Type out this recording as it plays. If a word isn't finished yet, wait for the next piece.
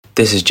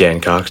This is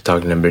Jan Cox,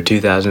 talk number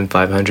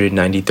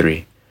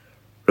 2593,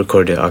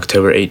 recorded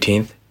October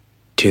 18th,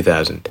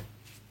 2000.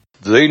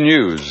 The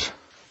News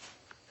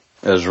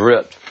is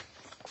writ.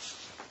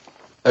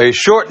 A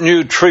short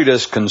new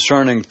treatise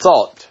concerning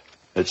thought,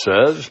 it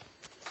says,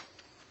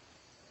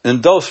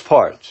 in dos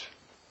parts.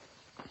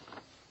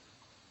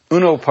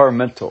 Uno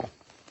parmento.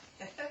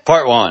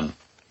 Part 1.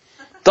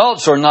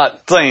 Thoughts are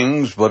not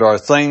things, but are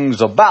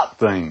things about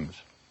things.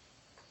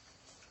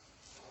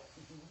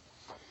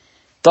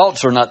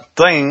 Thoughts are not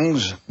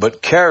things, but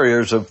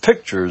carriers of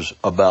pictures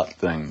about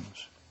things.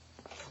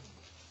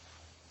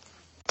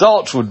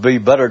 Thoughts would be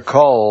better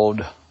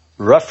called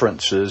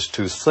references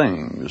to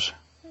things,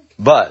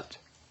 but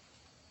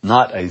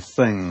not a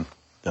thing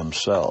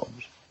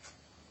themselves.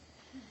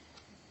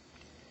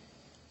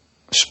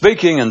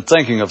 Speaking and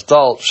thinking of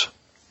thoughts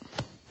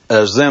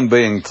as them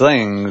being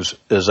things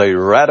is a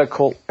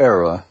radical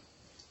error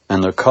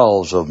and the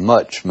cause of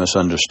much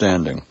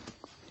misunderstanding.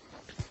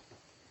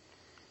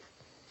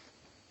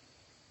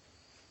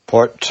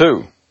 Part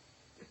 2.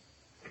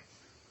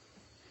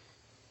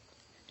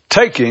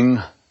 Taking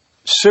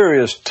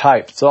serious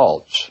type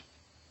thoughts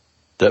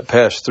that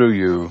pass through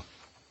you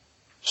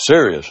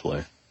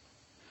seriously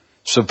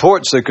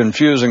supports the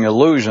confusing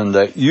illusion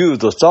that you,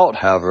 the thought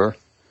haver,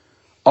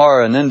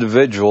 are an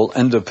individual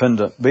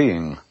independent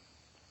being,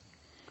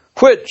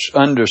 which,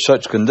 under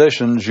such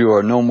conditions, you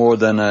are no more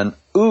than an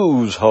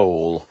ooze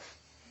hole,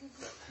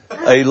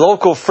 a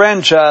local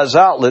franchise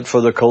outlet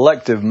for the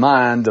collective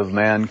mind of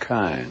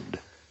mankind.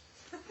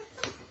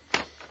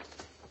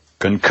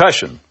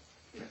 Concussion.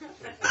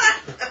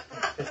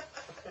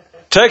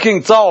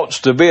 Taking thoughts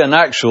to be an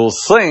actual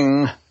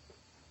thing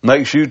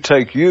makes you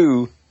take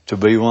you to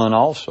be one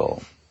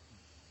also.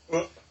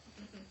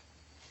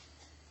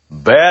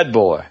 Bad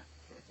boy.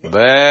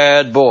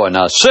 Bad boy.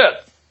 Now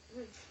sit.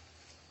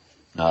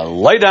 Now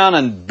lay down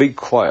and be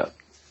quiet.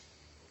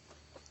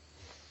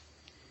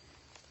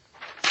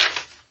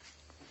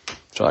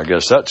 So I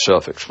guess that's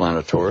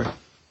self-explanatory.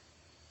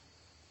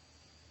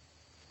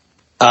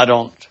 I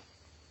don't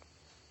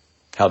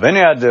have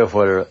any idea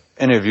whether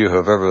any of you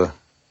have ever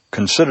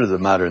considered the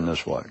matter in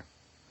this way.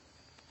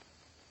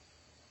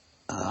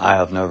 I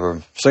have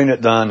never seen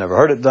it done, never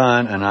heard it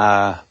done, and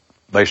I,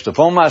 based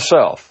upon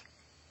myself,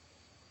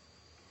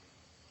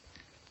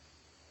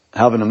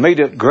 have an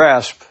immediate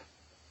grasp,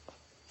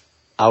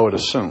 I would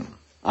assume,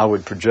 I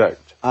would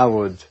project, I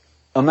would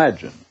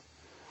imagine,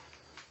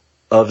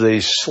 of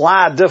the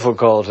slight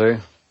difficulty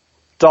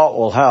thought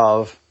will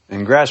have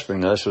in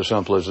grasping this, as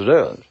simple as it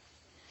is.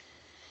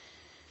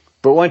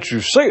 But once you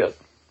see it,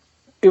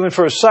 even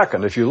for a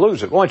second, if you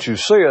lose it, once you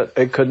see it,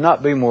 it could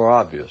not be more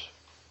obvious.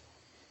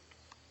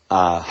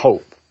 I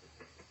hope.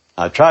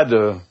 I tried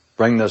to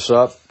bring this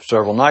up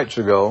several nights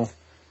ago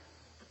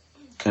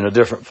in a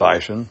different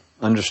fashion.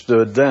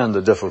 Understood then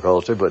the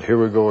difficulty, but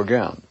here we go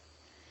again.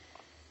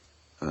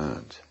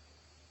 And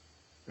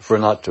if we're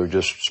not to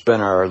just spin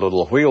our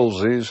little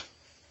wheelsies,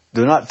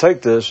 do not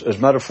take this as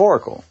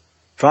metaphorical.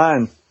 Try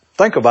and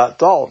think about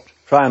thought.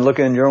 Try and look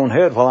in your own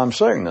head while I'm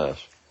saying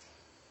this.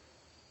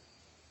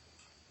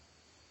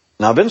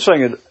 Now, I've been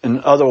saying it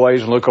in other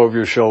ways, and look over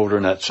your shoulder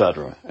and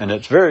etc. And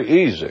it's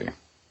very easy.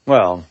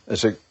 Well,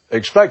 it's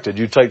expected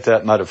you take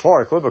that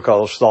metaphorically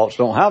because thoughts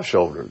don't have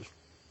shoulders.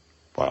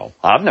 Well,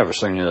 I've never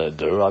seen any that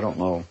do. I don't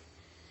know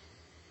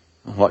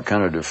what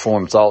kind of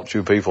deformed thoughts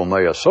you people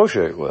may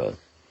associate with.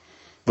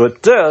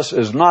 But this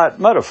is not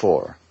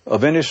metaphor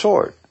of any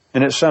sort.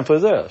 And it's simply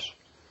this.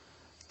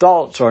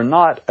 Thoughts are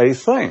not a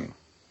thing.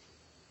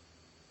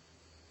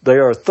 They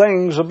are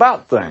things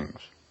about things.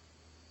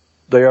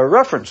 They are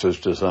references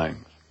to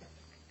things.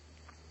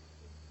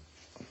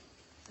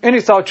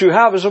 Any thought you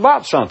have is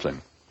about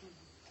something.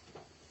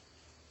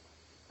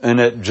 And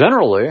it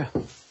generally,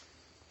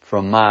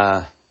 from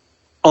my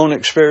own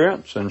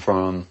experience and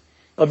from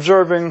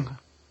observing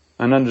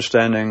and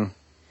understanding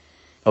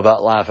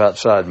about life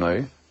outside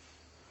me,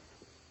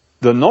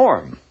 the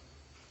norm.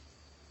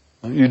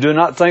 You do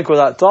not think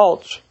without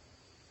thoughts.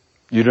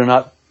 You do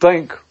not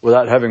think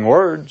without having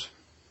words.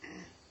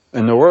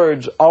 And the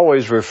words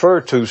always refer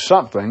to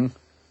something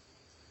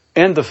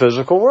in the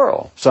physical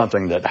world.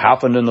 Something that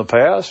happened in the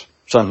past,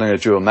 something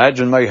that you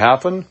imagine may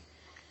happen.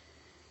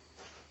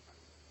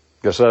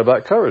 Guess that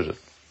about covers it.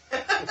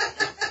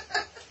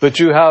 But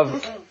you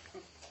have,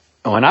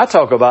 when I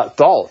talk about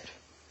thought,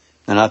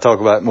 and I talk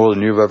about more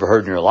than you've ever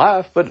heard in your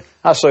life, but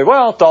I say,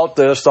 well, thought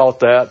this, thought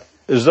that,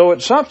 as though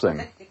it's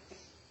something.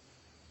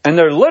 And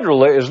there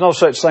literally is no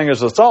such thing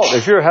as a thought.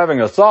 If you're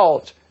having a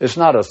thought, it's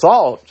not a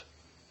thought.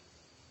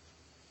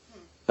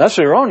 That's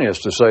erroneous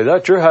to say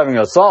that. You're having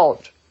a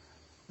thought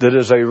that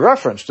is a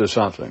reference to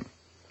something.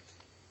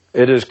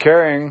 It is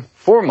carrying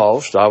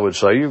foremost, I would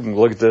say, you can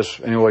look at this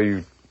any way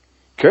you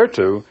care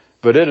to,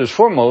 but it is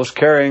foremost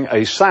carrying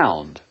a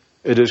sound.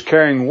 It is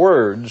carrying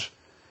words,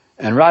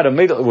 and right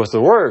immediately with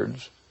the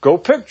words go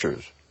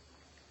pictures.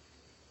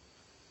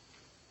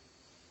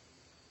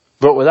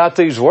 But without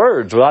these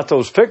words, without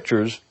those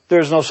pictures,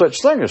 there's no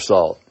such thing as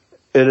thought.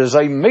 It is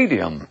a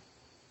medium.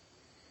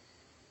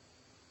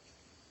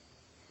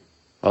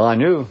 Well, I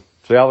knew.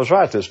 See, I was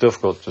right. That's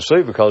difficult to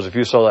see because if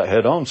you saw that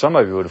head on, some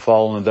of you would have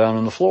fallen down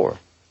on the floor.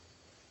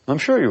 I'm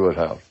sure you would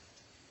have.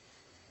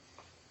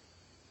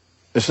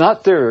 It's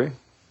not theory.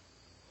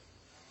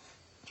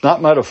 It's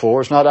not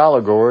metaphor. It's not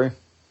allegory.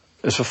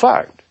 It's a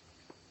fact.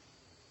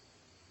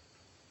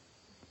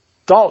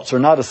 Thoughts are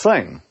not a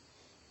thing.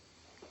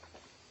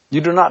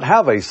 You do not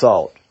have a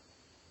thought.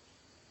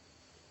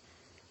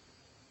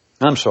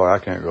 I'm sorry,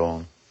 I can't go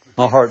on.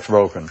 My heart's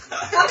broken.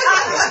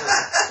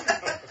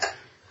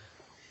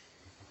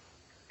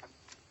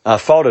 I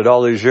fought it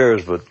all these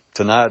years, but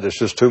tonight it's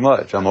just too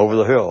much. I'm over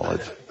the hill.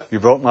 You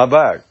broke my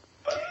back.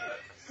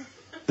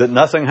 That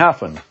nothing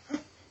happened.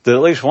 That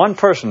at least one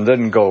person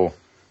didn't go,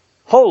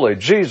 holy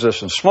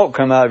Jesus, and smoke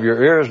come out of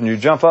your ears and you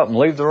jump up and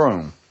leave the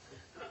room.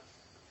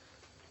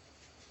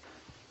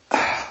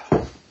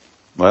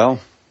 Well,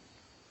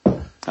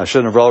 I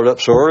shouldn't have brought it up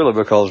so early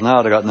because now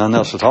I got nothing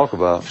else to talk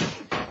about.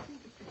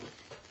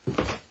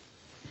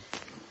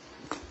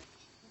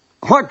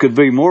 What could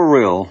be more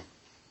real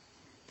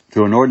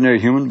to an ordinary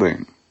human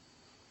being,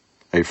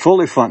 a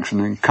fully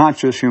functioning,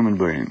 conscious human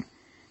being?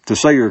 To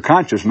say you're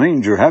conscious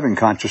means you're having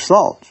conscious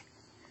thoughts.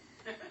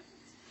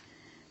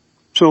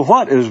 So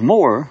what is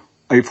more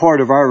a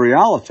part of our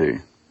reality?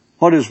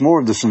 What is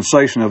more of the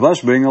sensation of us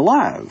being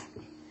alive?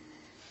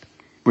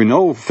 We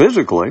know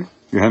physically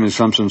you're having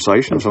some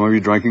sensation. Some of you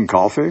drinking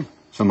coffee.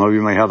 Some of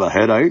you may have a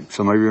headache.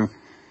 Some of you,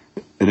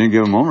 at any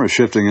given moment, are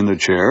shifting in the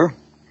chair.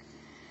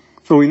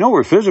 So we know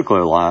we're physically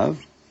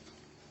alive.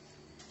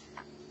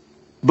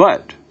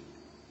 But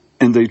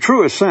in the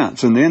truest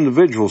sense, in the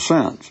individual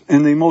sense,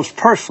 in the most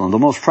personal, the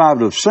most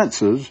private of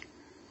senses,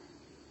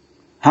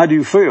 how do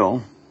you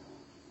feel?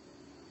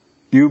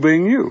 You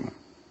being you.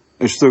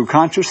 It's through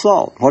conscious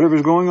thought,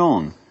 whatever's going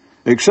on,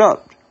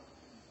 except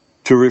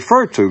to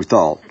refer to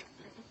thought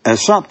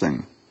as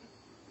something,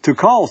 to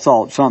call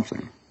thought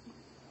something,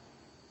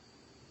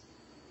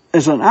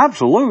 is an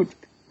absolute,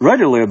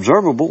 readily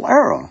observable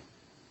error.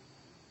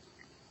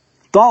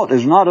 Thought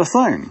is not a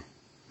thing.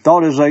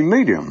 Thought is a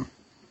medium.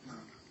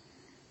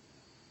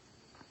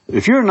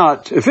 If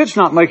it's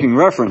not making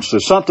reference to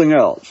something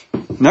else,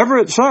 never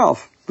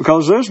itself,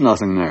 because there's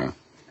nothing there.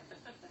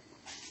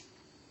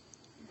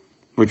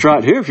 Which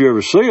right here, if you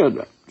ever see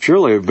it,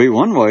 surely it'd be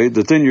one way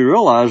that then you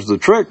realize the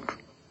trick,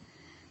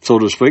 so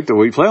to speak, that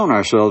we play on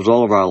ourselves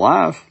all of our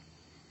life.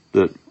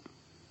 That,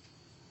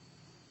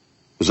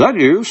 is that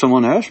you?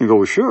 Someone asks, and you go,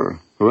 well,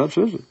 sure. Who else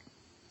is it?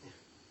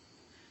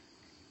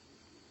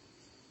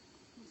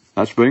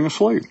 That's being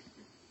asleep.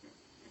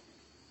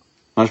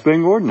 That's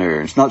being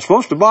ordinary. It's not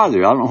supposed to bother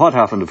you. I don't know what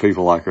happened to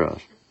people like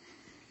us.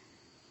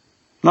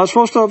 Not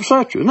supposed to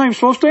upset you. It's not even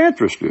supposed to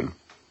interest you.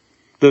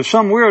 That if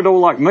some weirdo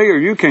like me or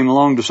you came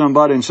along to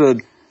somebody and said,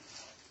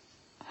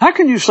 how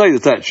can you say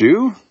that that's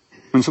you?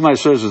 When somebody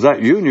says, is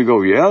that you? And you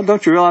go, yeah.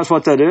 Don't you realize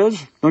what that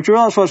is? Don't you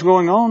realize what's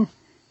going on?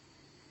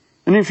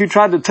 And if you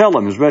tried to tell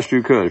them as best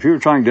you could, if you were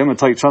trying to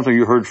imitate something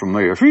you heard from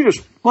me, or if you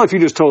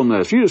just told them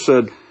this, you just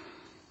said,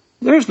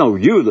 there's no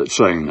you that's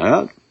saying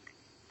that.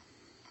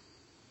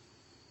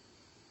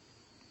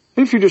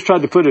 If you just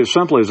tried to put it as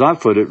simply as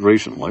I've put it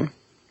recently,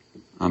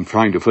 I'm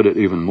trying to put it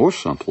even more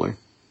simply.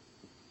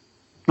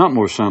 Not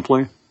more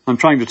simply. I'm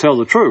trying to tell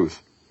the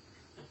truth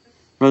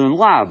rather than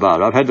lie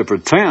about it. I've had to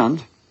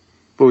pretend,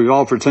 but we've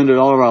all pretended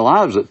all of our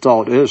lives that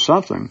thought is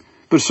something.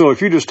 But so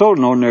if you just told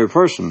an ordinary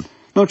person,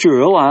 don't you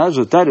realize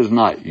that that is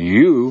not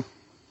you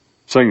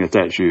saying that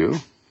that's you?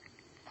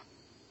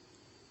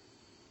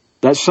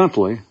 That's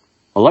simply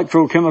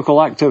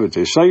electrochemical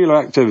activity, cellular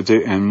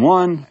activity in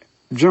one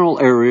general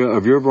area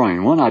of your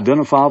brain, one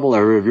identifiable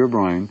area of your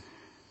brain.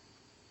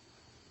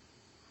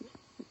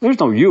 There's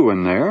no you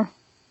in there.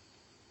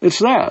 It's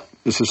that.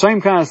 It's the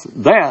same kind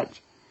of that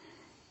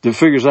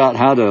figures out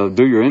how to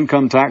do your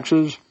income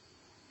taxes,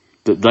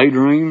 that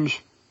daydreams.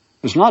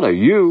 It's not a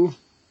you.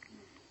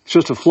 It's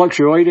just a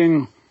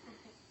fluctuating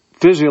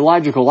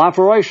physiological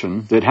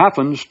operation that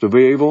happens to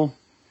be able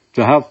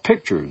to have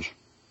pictures,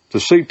 to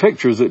see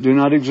pictures that do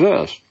not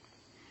exist,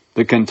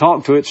 that can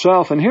talk to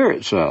itself and hear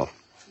itself.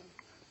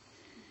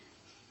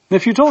 And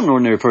if you told an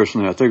ordinary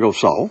person that, they go,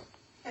 so?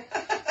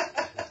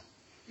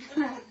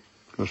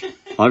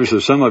 Obviously,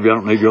 some of you, I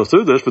don't need to go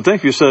through this, but then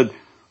if you said,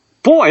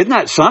 boy, isn't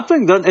that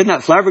something? Isn't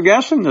that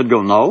flabbergasting? They'd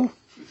go, no.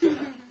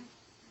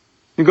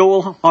 You go,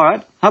 well, all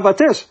right, how about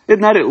this?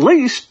 Isn't that at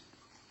least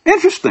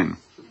interesting?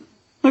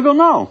 They go,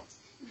 no.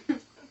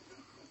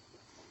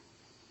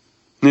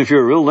 And if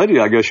you're a real lady,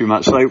 I guess you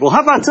might say, well,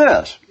 how about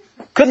this?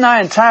 Couldn't I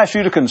entice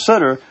you to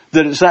consider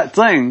that it's that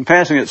thing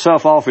passing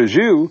itself off as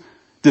you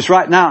that's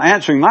right now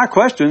answering my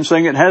question,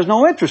 saying it has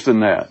no interest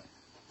in that?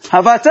 How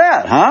about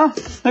that, huh?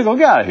 They go,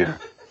 get out of here.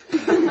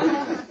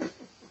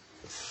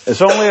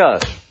 It's only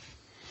us.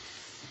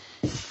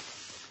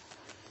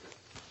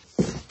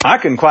 I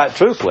can quite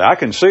truthfully, I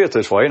can see it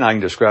this way, and I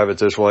can describe it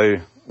this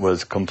way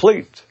with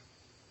complete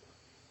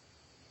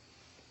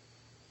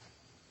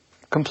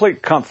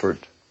comfort,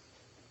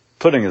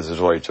 putting it this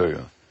way to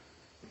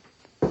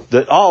you.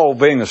 That all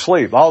being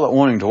asleep, all that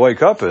wanting to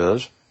wake up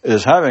is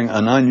having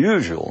an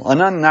unusual,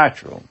 an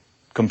unnatural,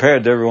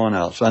 compared to everyone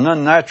else. An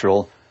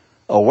unnatural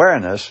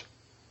awareness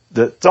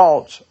that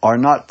thoughts are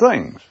not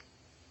things.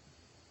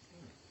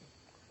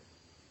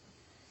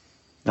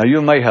 Now, you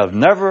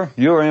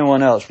or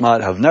anyone else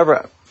might have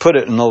never put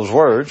it in those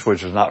words,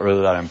 which is not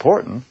really that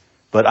important,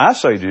 but I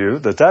say to you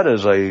that that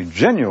is a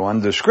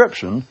genuine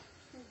description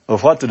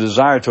of what the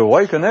desire to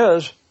awaken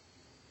is,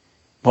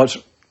 what's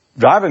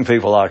driving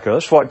people like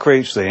us, what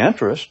creates the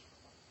interest,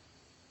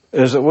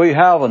 is that we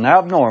have an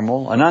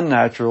abnormal, an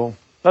unnatural,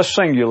 a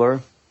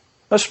singular,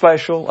 a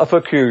special, a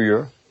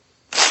peculiar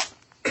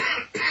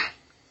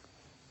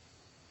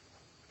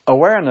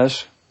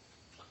awareness.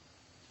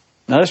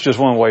 Now, that's just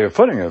one way of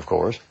putting it, of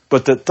course,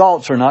 but that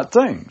thoughts are not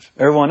things.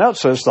 Everyone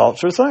else says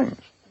thoughts are things.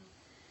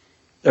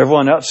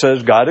 Everyone else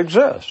says God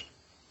exists,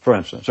 for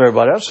instance.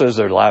 Everybody else says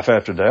there's life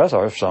after death,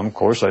 or some, of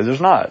course, say there's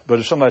not. But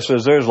if somebody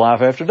says there's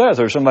life after death,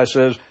 or somebody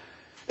says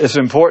it's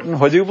important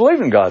whether you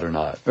believe in God or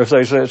not, or if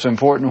they say it's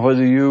important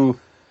whether you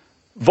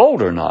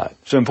vote or not,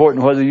 it's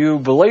important whether you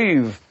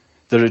believe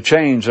that a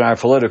change in our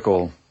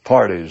political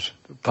parties,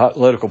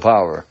 political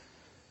power,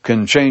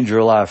 can change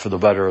your life for the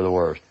better or the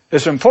worse.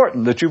 It's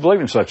important that you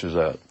believe in such as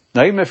that.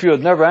 Now, even if you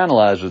had never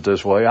analyzed it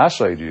this way, I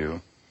say to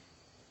you,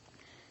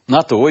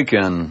 not the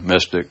weekend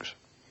mystics,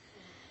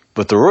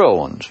 but the real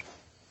ones,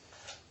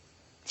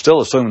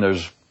 still assume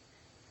there's,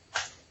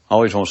 I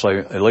always want to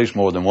say at least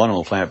more than one on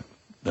the planet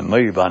than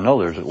me, but I know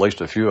there's at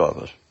least a few of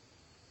us,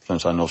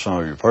 since I know some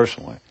of you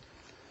personally.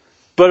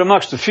 But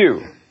amongst the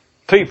few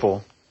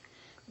people,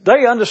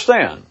 they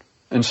understand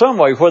in some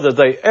way whether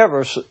they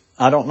ever,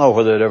 I don't know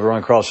whether they'd ever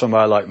run across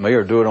somebody like me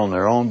or do it on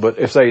their own, but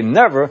if they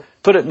never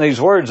put it in these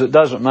words, it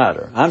doesn't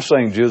matter. I'm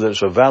saying to you that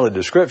it's a valid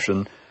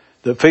description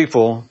that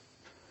people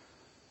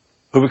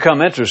who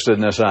become interested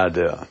in this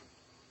idea,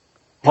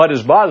 what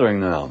is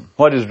bothering them,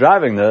 what is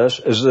driving this,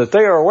 is that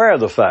they are aware of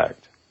the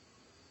fact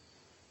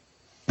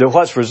that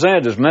what's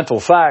presented as mental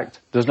fact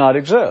does not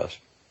exist.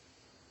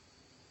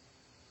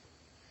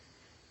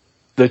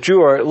 That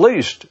you are at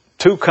least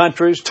 2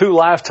 countries, 2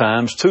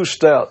 lifetimes, 2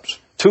 steps,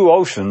 2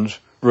 oceans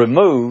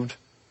removed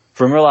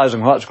from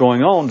realizing what's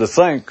going on to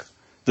think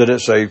that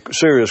it's a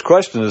serious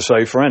question to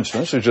say, for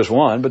instance, it's just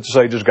one, but to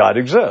say, does God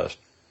exist?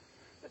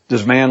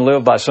 Does man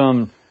live by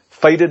some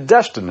fated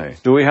destiny?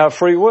 Do we have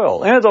free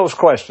will? Any of those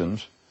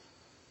questions,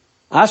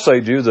 I say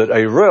to you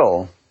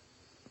that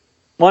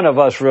one of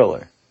us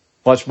really,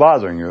 what's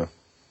bothering you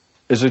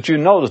is that you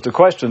know that the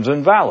question's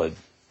invalid.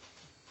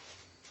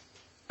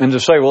 And to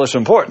say, well, it's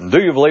important.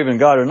 Do you believe in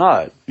God or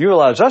not? You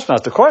realize that's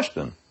not the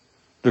question.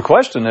 The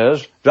question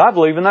is, do I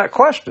believe in that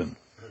question?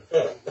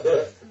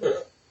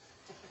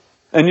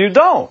 And you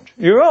don't.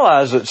 You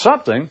realize that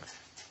something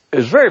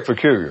is very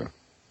peculiar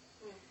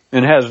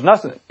and has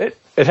nothing,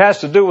 it has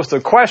to do with the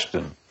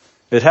question.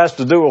 It has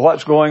to do with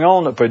what's going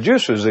on that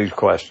produces these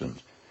questions.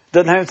 It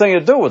doesn't have anything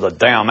to do with a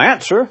damn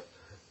answer.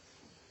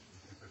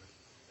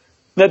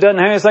 That doesn't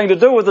have anything to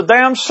do with the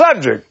damn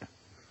subject.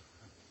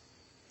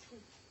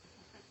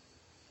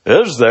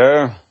 Is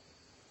there?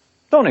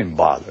 Don't even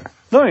bother.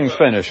 Don't even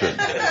finish it.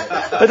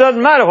 It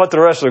doesn't matter what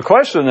the rest of the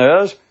question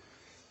is.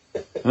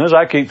 And as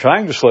I keep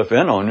trying to slip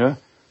in on you,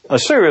 a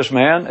serious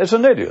man is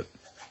an idiot.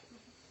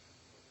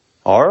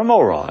 Or a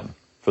moron,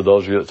 for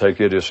those of you that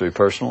take idiocy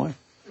personally.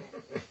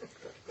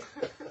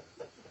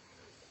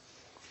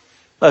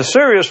 A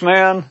serious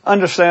man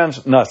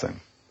understands nothing.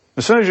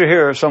 As soon as you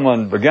hear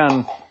someone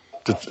begin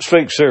to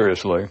speak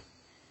seriously,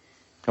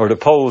 or to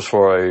pose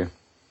for a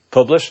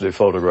publicity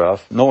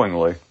photograph,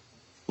 knowingly,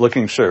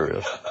 looking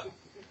serious.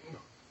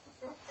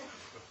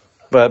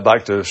 But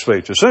back to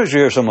speech. As soon as you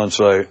hear someone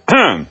say,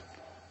 you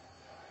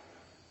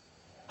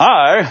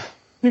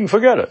can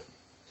forget it.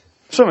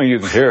 Assuming you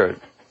can hear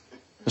it.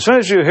 As soon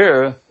as you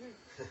hear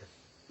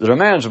that a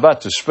man's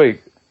about to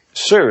speak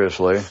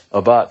seriously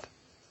about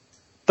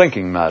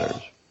thinking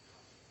matters,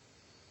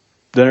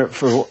 then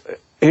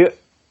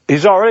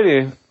he's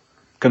already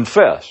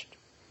confessed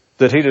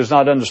that he does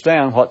not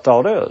understand what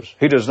thought is.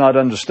 He does not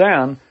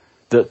understand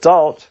that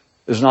thought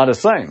is not a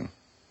thing.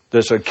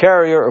 That's a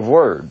carrier of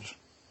words.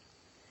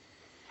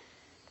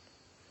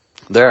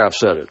 There, I've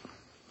said it.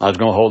 I was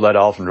going to hold that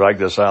off and drag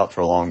this out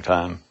for a long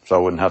time so I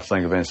wouldn't have to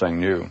think of anything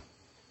new. I'm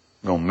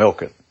going to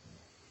milk it.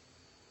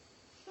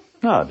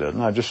 No, I didn't.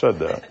 I just said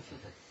that.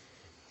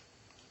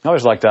 I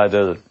always liked the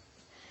idea that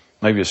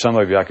maybe some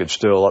of you I could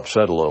still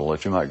upset a little,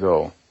 that you might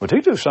go, would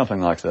he do something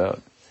like that?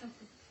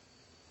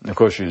 And of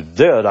course, you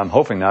did. I'm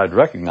hoping that I'd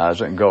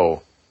recognize it and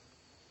go,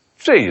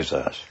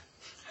 Jesus,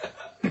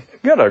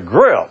 get a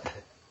grip.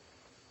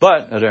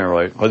 But at any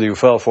rate, whether you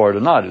fell for it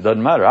or not, it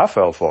doesn't matter. I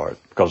fell for it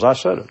because I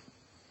said it.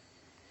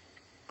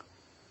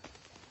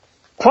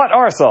 What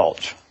are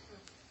thoughts?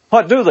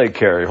 What do they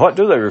carry? What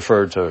do they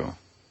refer to?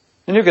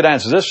 And you could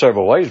answer this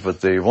several ways, but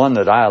the one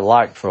that I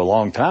liked for a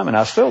long time, and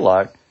I still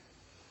like,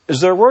 is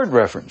their word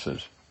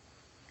references.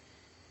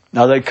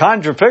 Now, they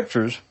conjure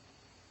pictures,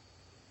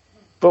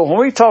 but when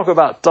we talk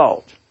about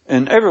thought,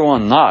 and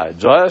everyone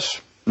nods, us,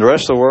 the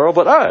rest of the world,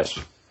 but us,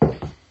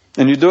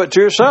 and you do it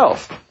to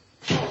yourself,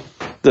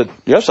 that,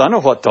 yes, I know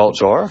what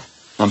thoughts are.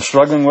 I'm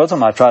struggling with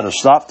them. I try to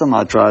stop them.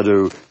 I try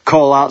to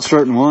call out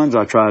certain ones.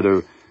 I try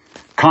to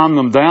calm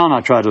them down.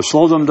 I try to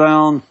slow them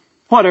down.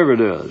 Whatever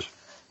it is.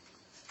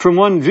 From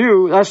one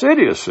view, that's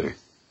idiocy.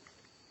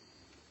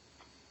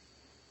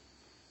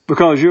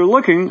 Because you're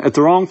looking at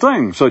the wrong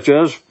thing, such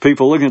as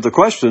people looking at the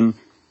question,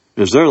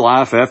 is there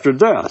life after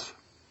death?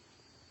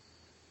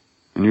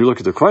 And you look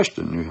at the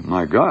question,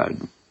 my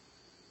God,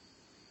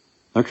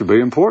 that could be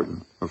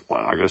important. Well,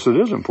 I guess it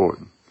is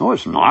important. No,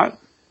 it's not.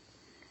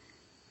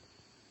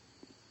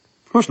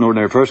 Of course, an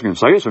ordinary person can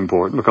say it's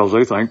important because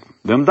they think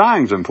them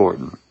dying's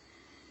important.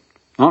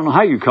 I don't know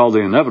how you call the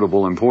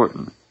inevitable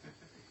important.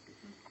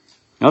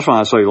 That's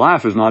why I say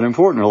life is not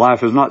important or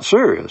life is not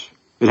serious.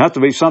 It'd have to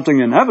be something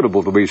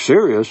inevitable to be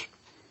serious.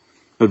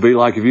 It'd be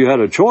like if you had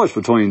a choice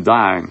between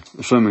dying,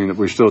 assuming that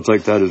we still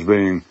take that as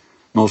being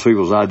most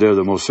people's idea of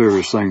the most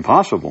serious thing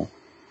possible.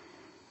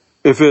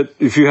 If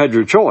you had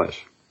your choice,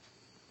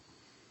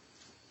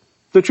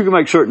 that you can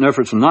make certain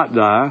efforts and not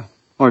die,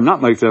 or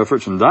not make the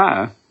efforts and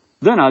die,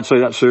 then I'd say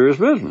that's serious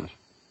business.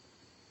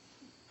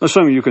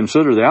 Assuming you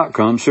consider the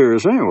outcome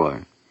serious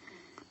anyway.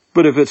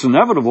 But if it's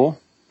inevitable,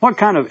 what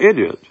kind of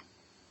idiot,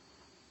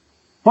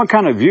 what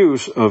kind of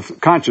use of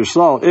conscious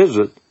thought is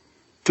it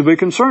to be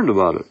concerned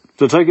about it,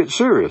 to take it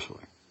seriously?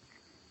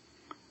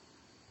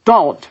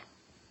 Thought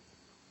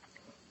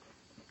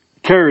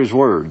carries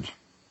words.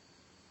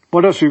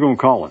 What else are you going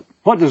to call it?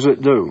 What does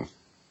it do?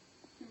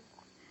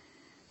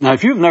 Now,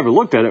 if you've never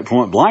looked at it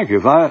point blank,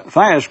 if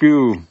I ask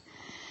you,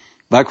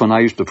 back when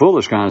I used to pull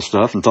this kind of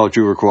stuff and thought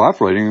you were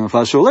cooperating, if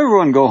I said, well,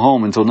 everyone go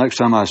home until next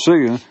time I see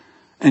you,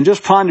 and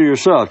just ponder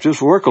yourself,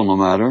 just work on the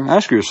matter,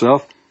 ask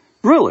yourself,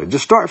 really,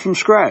 just start from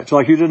scratch,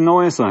 like you didn't know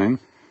anything.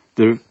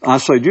 I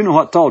say, do you know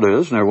what thought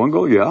is? And everyone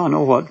go, yeah, I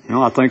know what,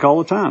 I think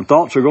all the time.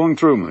 Thoughts are going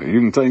through me.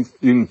 You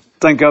can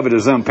think of it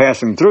as them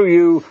passing through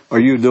you or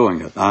you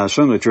doing it. I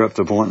assume that you're up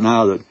to the point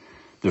now that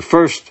the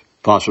first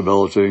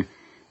possibility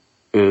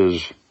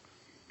is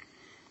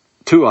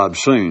too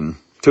obscene,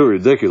 too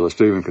ridiculous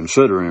to even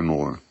consider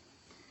anymore.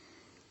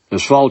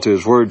 As faulty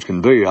as words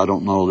can be, I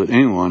don't know that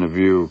any one of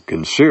you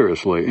can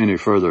seriously any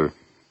further,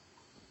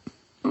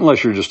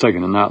 unless you're just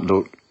taking a nap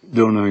and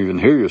don't even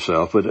hear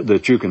yourself, but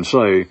that you can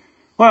say,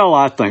 well,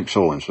 I think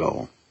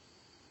so-and-so.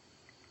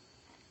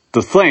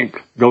 The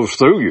think goes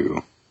through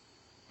you.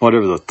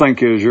 Whatever the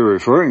think is you're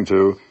referring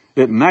to,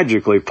 it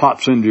magically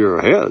pops into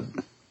your head.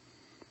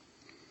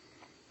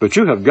 But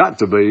you have got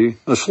to be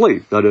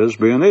asleep, that is,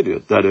 be an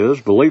idiot. That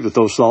is, believe that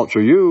those thoughts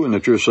are you and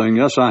that you're saying,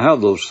 yes, I have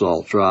those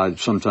thoughts, or I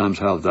sometimes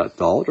have that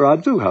thought, or I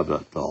do have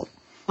that thought.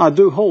 I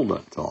do hold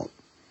that thought.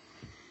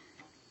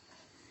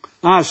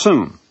 I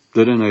assume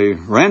that in a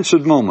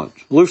rancid moment,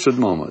 lucid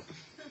moment,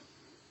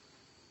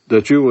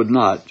 that you would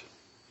not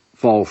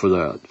fall for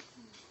that.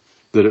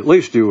 That at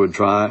least you would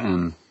try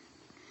and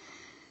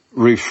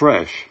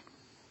refresh,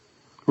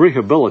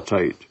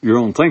 rehabilitate your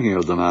own thinking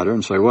of the matter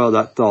and say, well,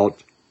 that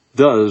thought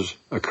does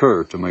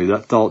occur to me.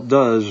 That thought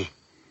does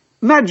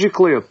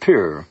magically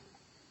appear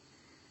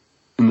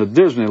in the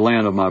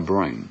Disneyland of my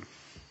brain.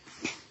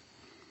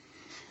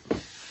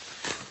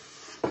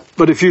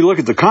 But if you look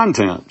at the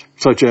content,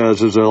 such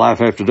as, is there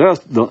life after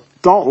death, the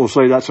thought will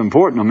say that's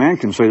important. A man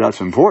can say that's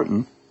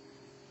important.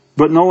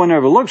 But no one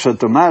ever looks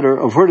at the matter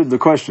of where did the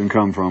question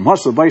come from?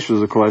 What's the basis of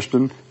the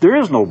question? There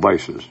is no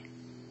basis.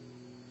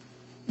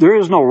 There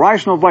is no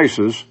rational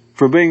basis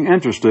for being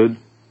interested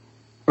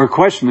or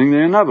questioning the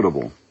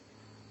inevitable.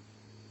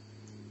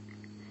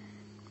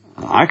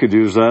 I could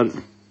use that,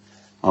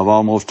 I've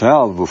almost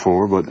have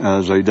before, but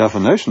as a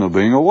definition of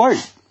being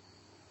awake,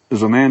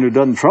 is a man who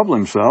doesn't trouble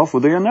himself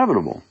with the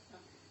inevitable.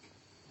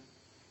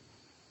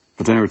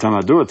 But then every time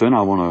I do it, then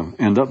I want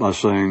to end up by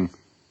saying,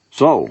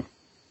 so,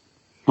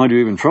 why do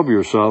you even trouble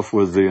yourself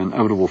with the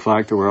inevitable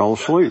fact that we're all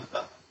asleep?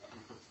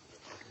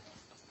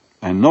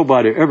 And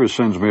nobody ever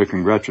sends me a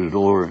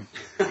congratulatory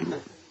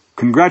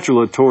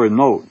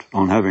note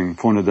on having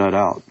pointed that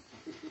out.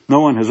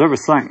 No one has ever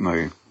thanked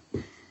me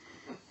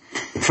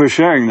for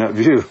sharing that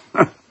view,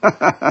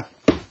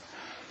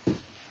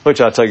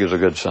 which I take as a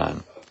good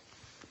sign.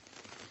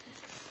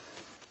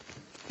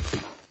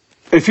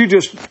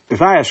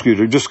 If I ask you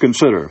to just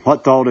consider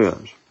what thought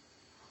is,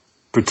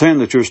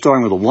 pretend that you're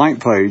starting with a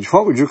blank page,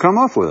 what would you come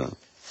up with?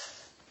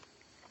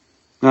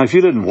 Now, if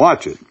you didn't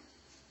watch it,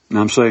 and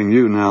I'm saying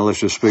you now, let's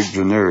just speak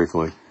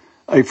generically,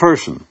 a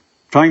person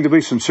trying to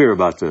be sincere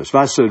about this, if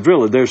I said,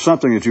 really, there's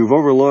something that you've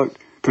overlooked,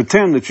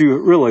 pretend that you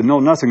really know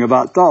nothing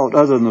about thought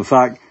other than the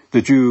fact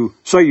that you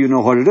say you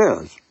know what it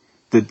is,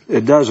 that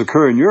it does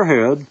occur in your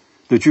head,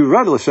 that you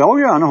readily say, oh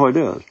yeah, I know what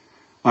it is.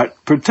 All right,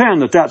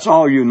 pretend that that's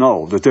all you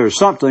know, that there's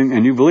something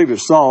and you believe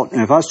it's thought,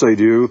 and if I say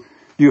to you,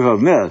 you have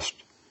missed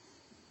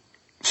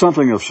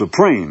something of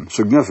supreme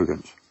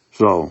significance.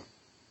 So,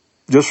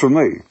 just for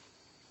me,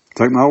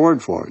 take my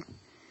word for it.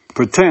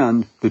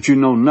 Pretend that you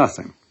know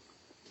nothing,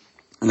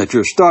 and that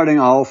you're starting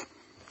off,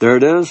 there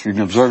it is, you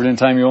can observe it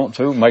anytime you want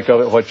to, make of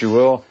it what you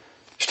will,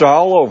 start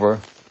all over,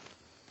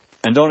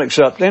 and don't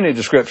accept any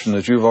description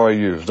that you've already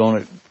used.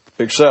 Don't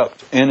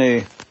accept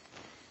any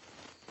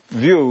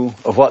view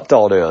of what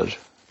thought is.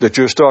 that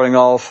you're starting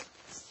off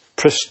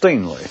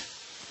pristinely.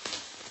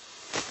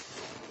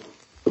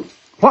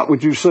 What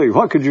would you see?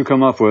 What could you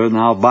come up with? And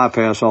I'll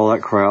bypass all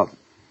that crap.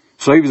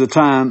 Save you the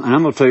time, and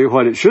I'm going to tell you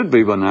what it should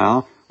be by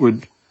now,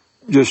 would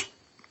just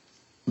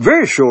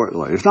very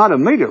shortly, if not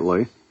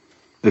immediately,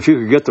 if you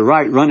could get the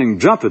right running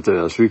jump at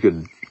this, you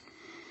could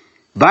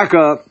back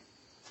up,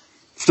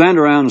 stand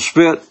around and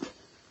spit,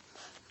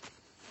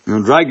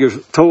 and drag your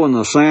toe in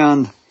the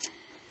sand,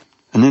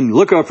 and then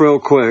look up real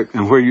quick,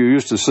 and where you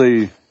used to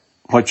see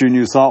what you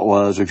knew thought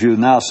was, if you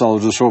now saw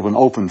just sort of an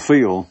open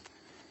field,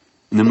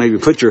 and then maybe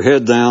put your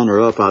head down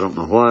or up, I don't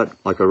know what,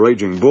 like a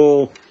raging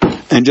bull,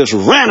 and just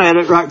ran at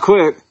it right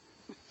quick.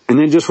 And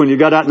then just when you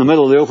got out in the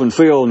middle of the open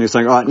field and you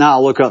think, all right, now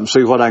I'll look up and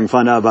see what I can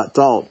find out about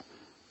thought,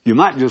 you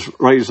might just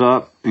raise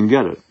up and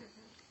get it.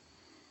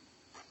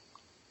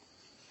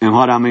 And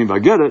what I mean by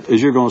get it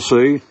is you're going to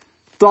see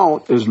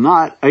thought is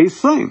not a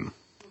thing.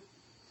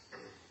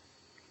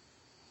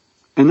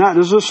 And that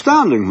is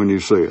astounding when you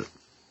see it.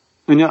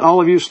 And yet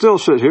all of you still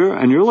sit here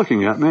and you're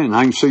looking at me, and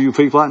I can see you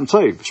people out in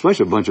tape,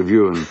 especially a bunch of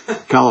you in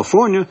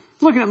California,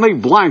 looking at me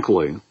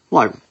blankly,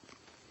 like,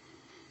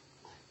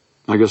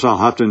 I guess I'll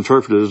have to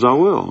interpret it as I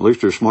will. At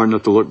least you're smart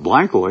enough to look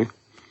blankly.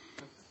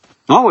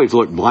 Always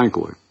look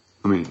blankly.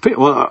 I mean,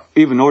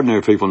 even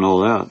ordinary people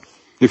know that.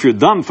 If you're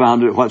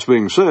dumbfounded at what's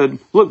being said,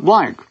 look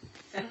blank.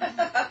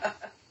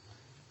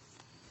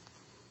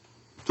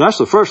 That's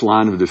the first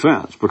line of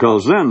defense,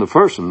 because then the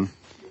person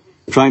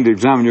trying to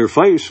examine your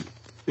face,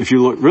 if you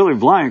look really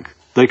blank,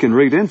 they can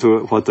read into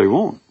it what they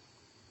want.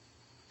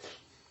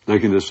 They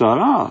can decide,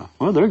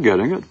 well, they're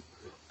getting it.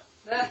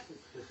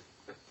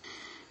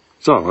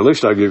 So, at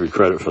least I give you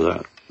credit for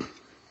that.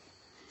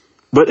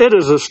 But it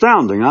is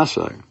astounding, I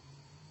say,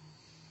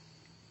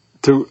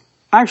 to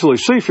actually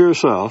see for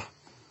yourself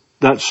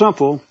that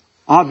simple,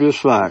 obvious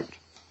fact.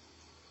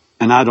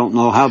 And I don't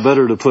know how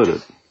better to put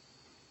it.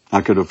 I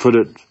could have put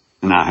it,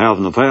 and I have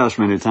in the past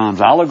many times,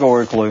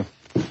 allegorically.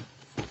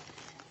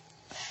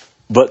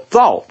 But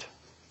thought,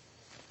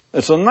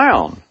 it's a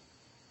noun.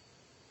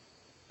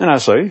 And I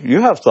say,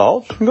 you have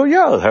thoughts? And go,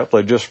 yeah, I have.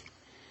 They just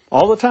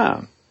all the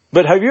time.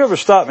 But have you ever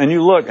stopped and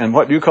you look and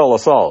what you call a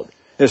thought?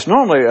 It's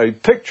normally a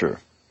picture.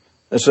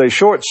 It's a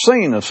short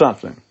scene of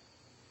something.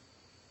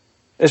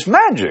 It's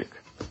magic.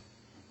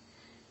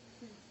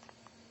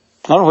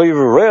 I don't know if you've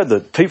ever read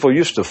that people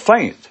used to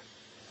faint.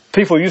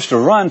 People used to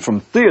run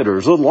from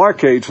theaters, little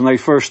arcades, when they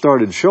first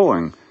started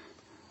showing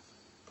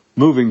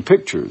moving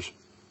pictures.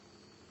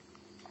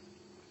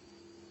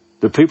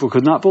 That people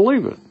could not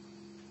believe it.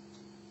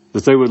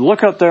 That they would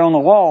look up there on the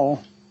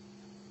wall,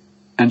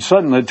 and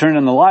suddenly they'd turn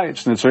in the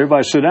lights, and they'd say,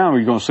 everybody sit down,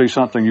 we're going to see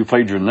something. You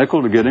paid your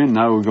nickel to get in,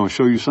 now we're going to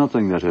show you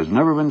something that has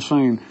never been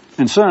seen.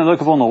 And suddenly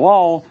look up on the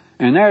wall,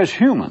 and there's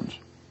humans.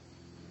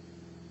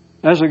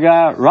 There's a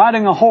guy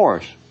riding a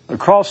horse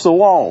across the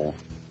wall.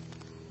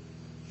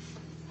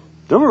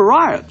 There were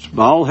riots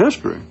by all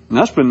history. And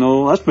that's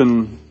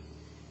been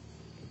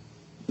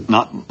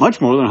not much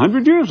more than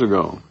 100 years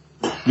ago.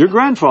 Your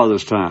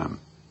grandfather's time.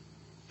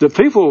 That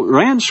people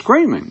ran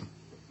screaming.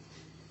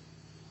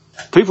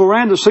 People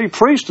ran to see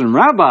priests and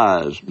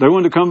rabbis. They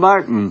wanted to come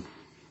back and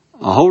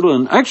hold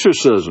an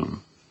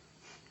exorcism.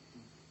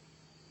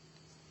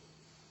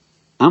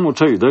 I'm going to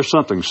tell you, there's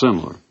something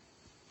similar.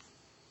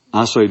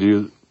 I say to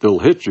you, they'll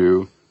hit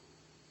you.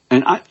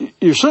 And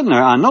you're sitting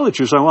there, I know that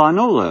you say, well, I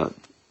know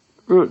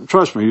that.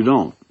 Trust me, you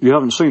don't. You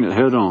haven't seen it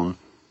head on.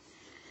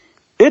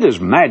 It is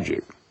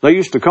magic. They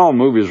used to call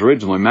movies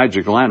originally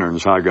magic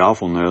lanterns. I got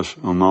off on this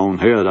on my own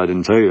head, I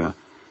didn't tell you.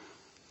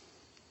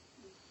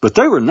 But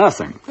they were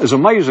nothing, as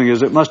amazing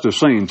as it must have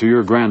seemed to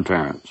your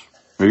grandparents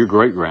or your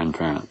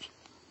great-grandparents.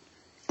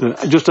 To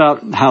just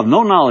have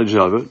no knowledge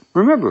of it.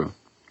 Remember,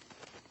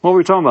 what were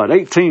we talking about?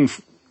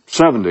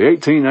 1870,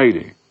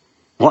 1880.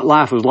 What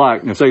life was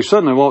like. And if they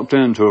suddenly walked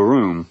into a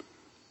room,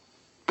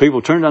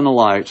 people turned on the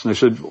lights and they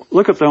said,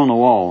 look up there on the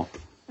wall.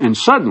 And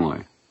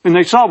suddenly, and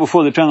they saw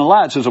before they turned the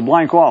lights, there's a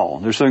blank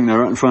wall. They're sitting there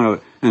right in front of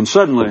it. And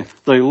suddenly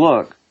they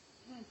look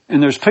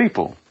and there's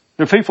people.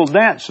 There are people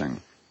dancing.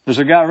 There's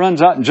a guy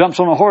runs out and jumps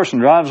on a horse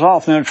and drives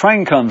off, and then a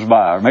train comes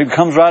by, or maybe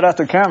comes right at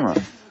the camera.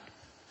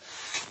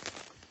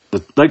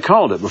 But they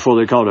called it, before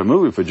they called it a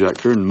movie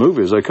projector, in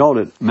movies, they called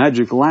it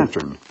magic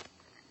lantern.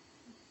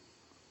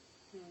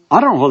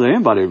 I don't know whether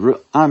anybody,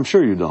 I'm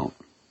sure you don't.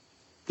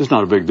 It's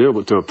not a big deal,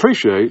 but to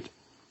appreciate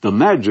the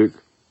magic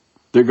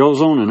that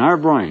goes on in our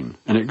brain,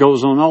 and it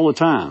goes on all the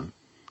time.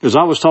 As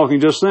I was talking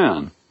just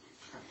then,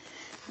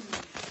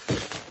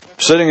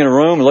 sitting in a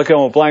room, looking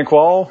on a blank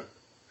wall,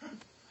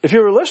 if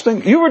you were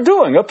listening, you were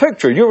doing a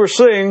picture. You were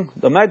seeing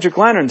the magic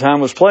lantern time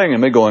was playing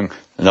and me going,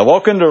 and I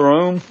walk into a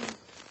room,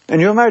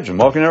 and you imagine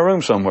walking in a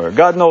room somewhere.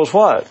 God knows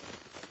what.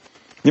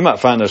 You might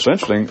find this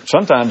interesting.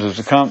 Sometimes it's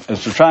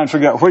to try and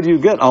figure out where do you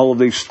get all of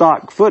these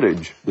stock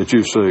footage that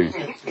you see.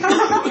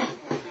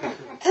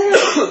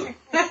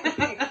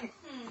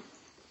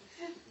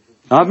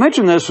 I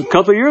mentioned this a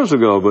couple of years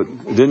ago, but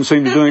it didn't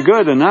seem to do any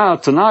good. And now,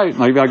 tonight,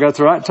 maybe I got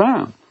the right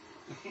time.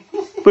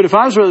 But if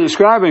I was really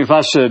describing, if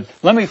I said,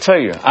 let me tell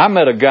you, I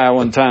met a guy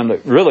one time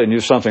that really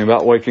knew something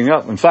about waking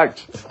up. In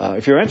fact,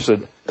 if you're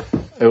interested,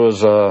 it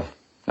was, I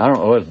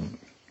don't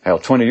know,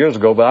 20 years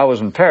ago, but I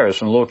was in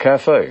Paris in a little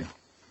cafe,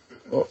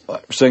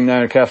 sitting there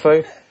in a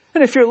cafe.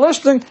 And if you're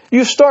listening,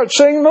 you start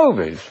seeing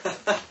movies.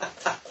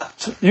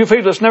 You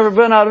people that's never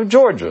been out of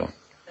Georgia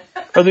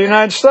or the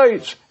United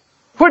States,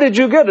 where did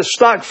you get a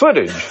stock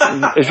footage?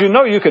 As you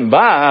know, you can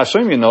buy, I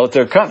assume you know it,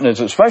 there are companies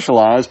that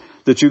specialize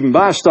that you can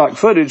buy stock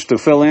footage to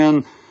fill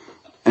in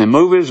and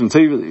movies and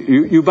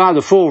TV. You buy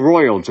the full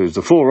royalties,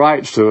 the full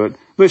rights to it,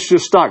 but it's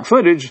just stock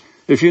footage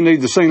if you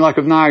need the scene like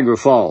of Niagara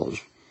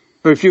Falls.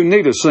 Or if you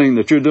need a scene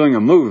that you're doing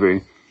a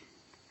movie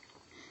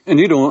and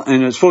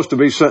it's supposed to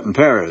be set in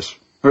Paris,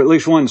 or at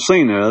least one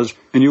scene is,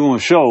 and you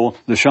want to show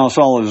the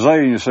Champs-Élysées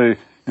and you see,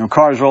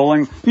 cars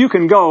rolling, you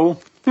can go,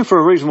 and for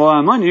a reasonable amount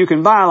of money, you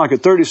can buy like a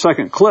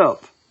 30-second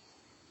clip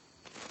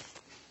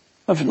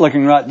of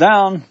looking right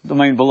down the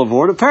main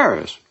boulevard of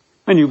Paris.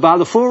 And you buy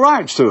the full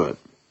rights to it,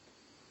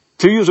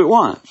 to use it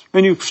once.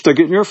 And you stick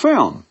it in your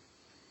film,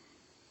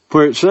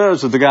 where it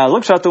says that the guy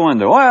looks out the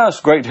window, well,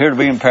 it's great here to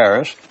be in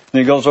Paris. And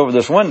he goes over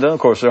this window, of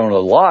course they're on a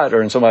lot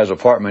or in somebody's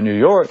apartment in New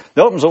York.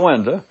 He opens the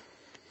window.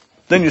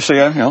 Then you see,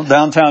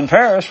 downtown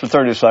Paris for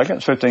 30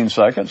 seconds, 15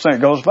 seconds, then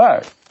it goes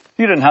back.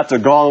 You didn't have to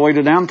go all the way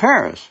to down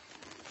Paris.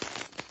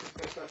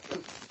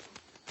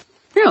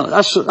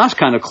 That's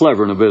kind of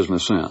clever in a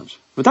business sense.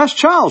 But that's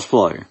child's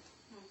play.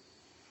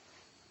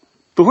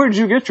 But where did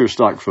you get your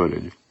stock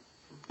footage?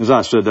 As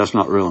I said, that's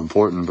not real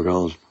important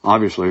because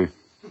obviously,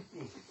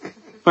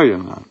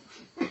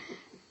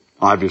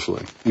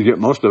 obviously, you get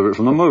most of it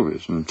from the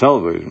movies and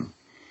television.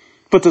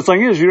 But the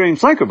thing is, you didn't even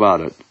think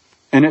about it.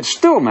 And it's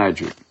still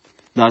magic.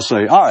 And I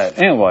say, all right,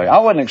 anyway, I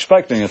wasn't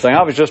expecting anything.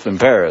 I was just in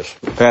Paris,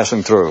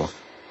 passing through.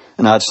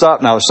 And I'd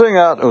stopped, and I was sitting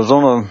out, it was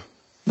in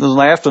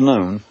the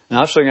afternoon, and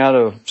I was sitting out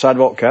a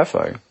sidewalk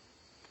cafe.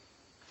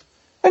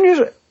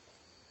 And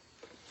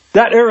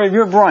that area of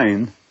your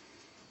brain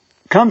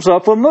comes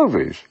up with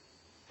movies.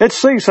 It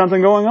sees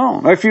something going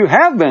on. If you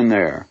have been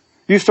there,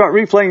 you start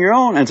replaying your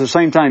own, and at the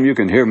same time you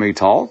can hear me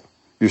talk.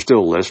 You're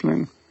still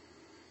listening.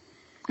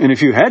 And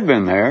if you had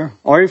been there,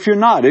 or if you're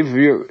not,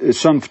 it's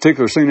some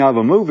particular scene out of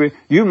a movie,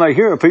 you may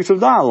hear a piece of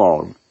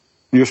dialogue.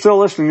 You're still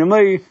listening to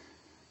me,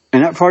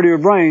 and that part of your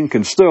brain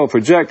can still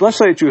project. Let's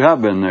say that you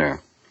have been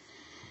there.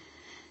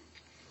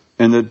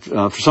 And that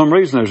for some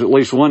reason there's at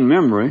least one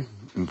memory,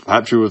 and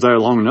perhaps you were there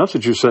long enough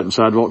that you sat in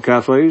sidewalk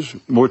cafes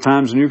more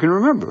times than you can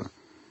remember.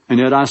 And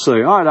yet I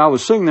say, all right, I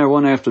was sitting there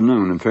one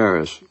afternoon in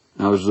Paris.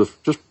 I was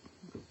just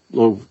a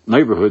little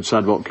neighborhood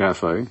sidewalk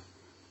cafe.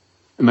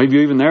 And maybe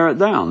you even narrow it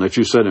down, that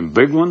you sat in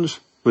big ones,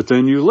 but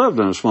then you lived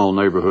in a small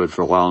neighborhood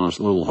for a while in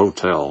a little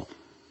hotel.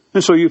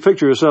 And so you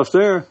picture yourself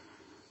there,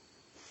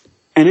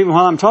 and even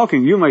while I'm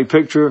talking, you may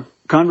picture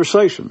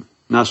conversation.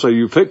 Now, so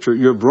you picture,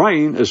 your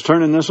brain is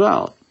turning this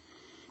out.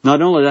 Not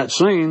only that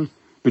scene,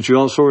 but you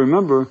also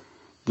remember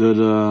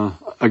that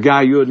a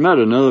guy you had met,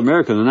 another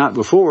American, the night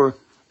before,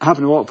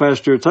 happened to walk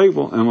past your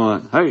table and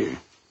went, hey,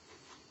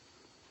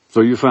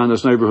 so you found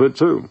this neighborhood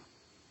too.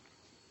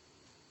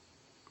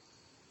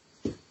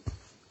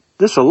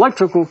 This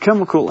electrical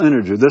chemical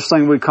energy, this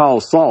thing we call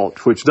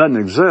thought, which doesn't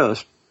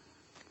exist,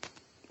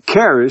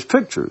 carries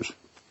pictures,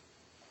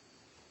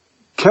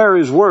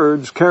 carries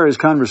words, carries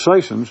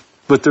conversations,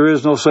 but there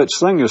is no such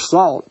thing as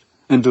thought.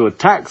 And to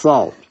attack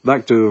thought,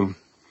 back to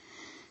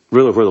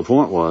really where the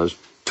point was,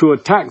 to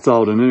attack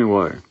thought in any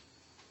way,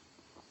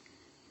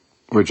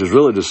 which is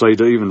really to say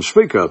to even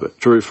speak of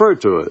it, to refer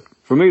to it.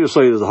 For me to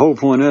say that the whole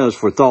point is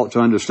for thought to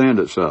understand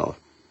itself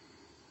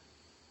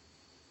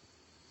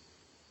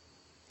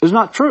is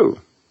not true.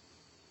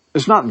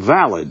 It's not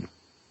valid.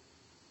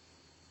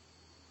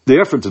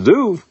 The effort to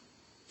do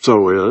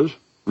so is,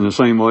 in the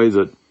same way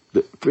that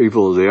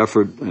people, the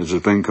effort, as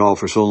it's been called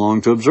for so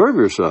long, to observe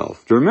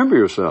yourself, to remember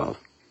yourself.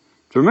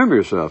 To remember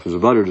yourself is a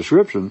better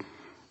description,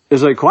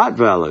 is a quite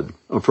valid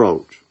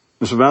approach.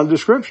 It's a valid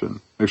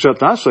description.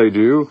 Except I say to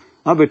you,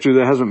 I bet you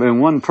there hasn't been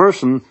one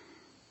person,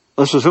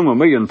 let's assume 1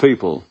 million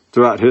people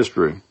throughout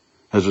history,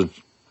 has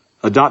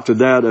adopted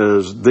that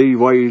as the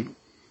way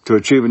to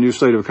achieve a new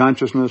state of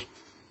consciousness.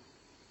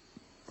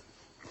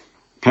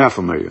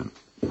 500,000.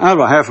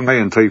 Out of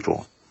 500,000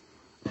 people,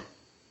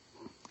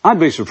 I'd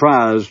be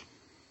surprised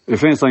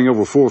if anything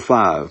over 4 or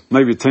 5,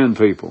 maybe 10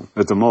 people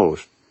at the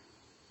most,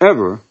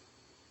 ever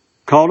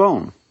caught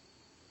on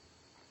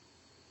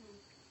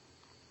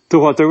to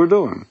what they were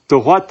doing,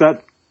 to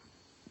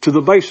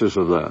the basis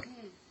of that.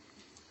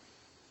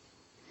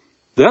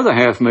 The other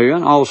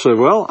 500,000 all said,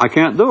 well, I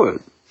can't do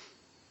it.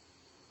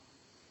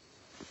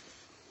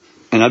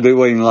 And I'd be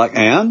waiting like,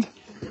 and?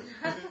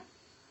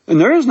 And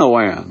there is no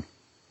and.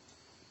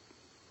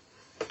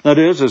 That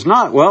is, it's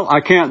not, well, I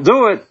can't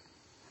do it,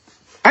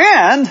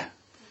 and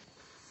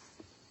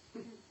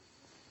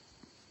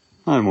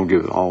I won't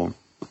give it all.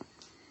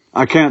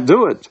 I can't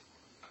do it.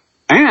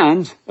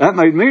 And that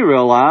made me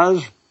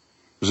realize,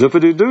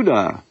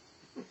 zippity-doo-dah.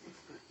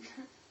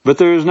 But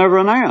there is never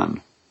an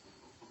and.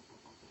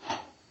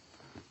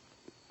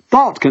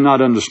 Thought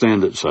cannot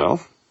understand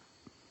itself.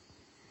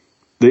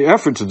 the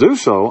effort to do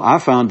so, I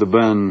found to have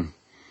been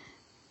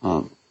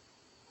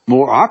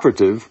more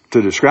operative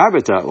to describe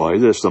it that way.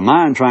 It's the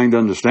mind trying to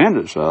understand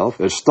itself.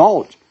 It's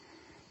thought.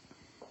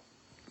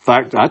 In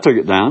fact, I took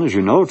it down, as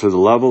you know, to the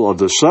level of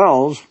the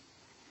cells,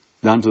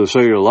 down to the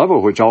cellular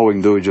level, which all we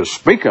can do is just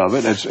speak of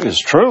it. It's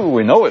true.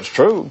 We know it's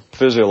true.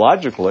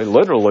 Physiologically,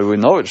 literally, we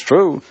know it's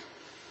true.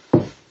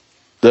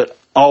 That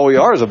all we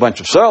are is a bunch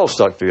of cells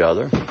stuck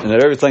together, and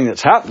that everything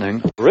that's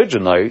happening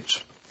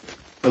originates,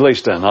 at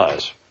least in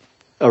us,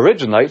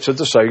 originates at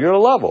the cellular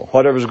level.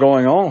 Whatever's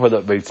going on, whether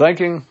it be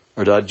thinking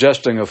or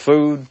digesting of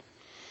food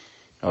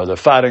or the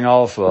fighting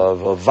off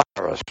of a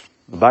virus,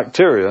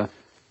 bacteria,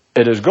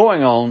 it is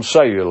going on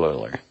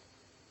cellularly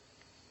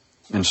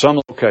in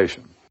some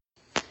location.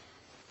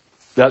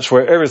 That's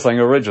where everything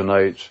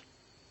originates,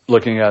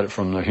 looking at it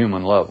from the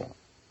human level.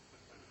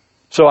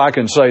 So I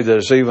can say that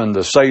it's even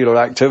the cellular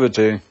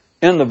activity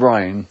in the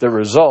brain that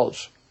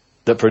results,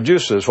 that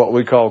produces what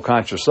we call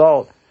conscious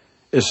thought.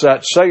 It's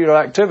that cellular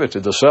activity,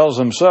 the cells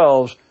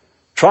themselves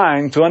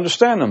trying to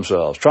understand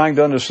themselves, trying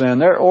to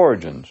understand their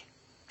origins,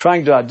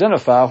 trying to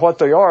identify what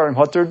they are and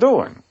what they're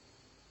doing.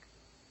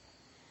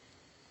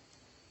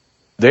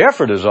 The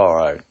effort is all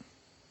right,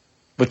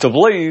 but to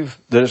believe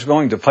that it's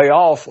going to pay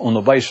off on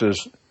the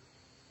basis,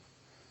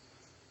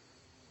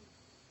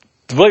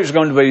 to believe it's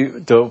going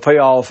to pay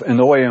off in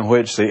the way in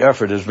which the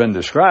effort has been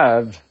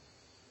described,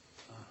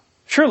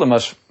 surely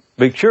must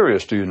be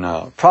curious to you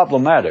now,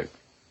 problematic,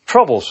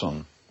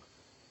 troublesome,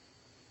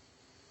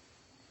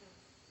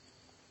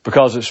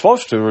 because it's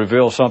supposed to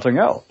reveal something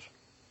else.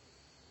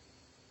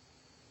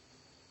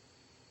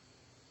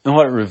 And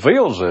what it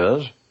reveals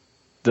is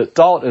that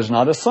thought is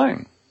not a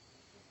thing.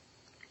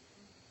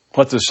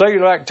 What the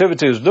cellular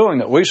activity is doing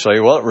that we say,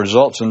 well, it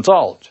results in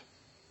thought.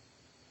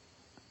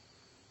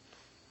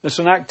 It's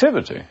an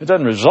activity. It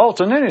doesn't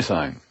result in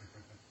anything.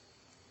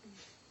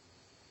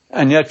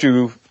 And yet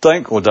you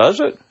think, well, does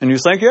it? And you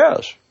think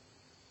yes.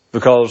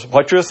 Because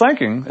what you're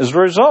thinking is the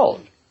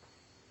result.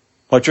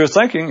 What you're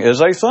thinking is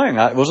a thing.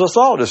 It was a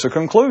thought. It's a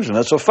conclusion.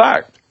 It's a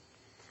fact.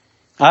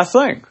 I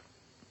think.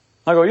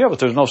 I go, yeah, but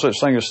there's no such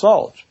thing as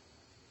thoughts.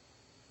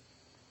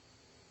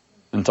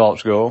 And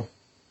thoughts go,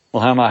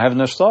 well, how am I having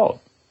this thought?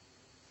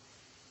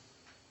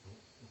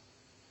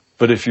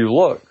 But if you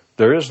look,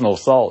 there is no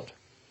thought.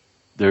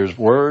 There's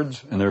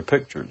words and there are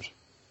pictures.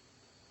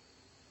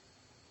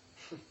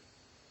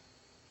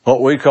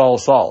 What we call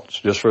thoughts,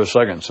 just for a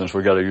second, since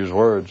we got to use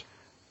words,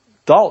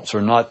 thoughts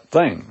are not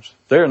things.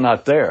 They're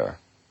not there.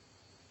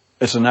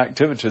 It's an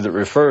activity that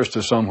refers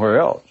to somewhere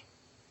else.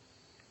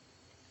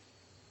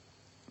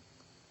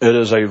 It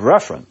is a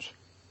reference.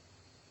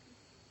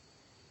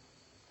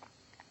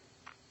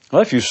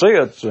 Well, if you see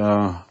it,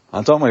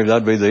 I thought maybe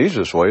that'd be the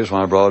easiest way, is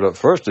when I brought it up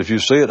first. If you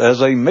see it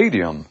as a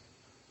medium.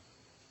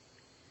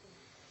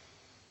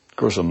 Of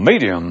course, a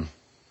medium,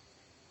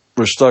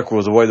 we're stuck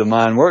with the way the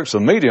mind works. A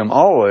medium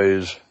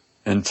always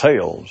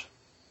entails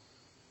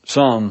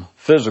some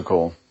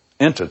physical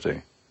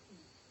entity.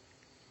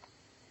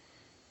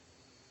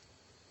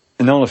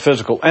 And the only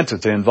physical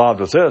entity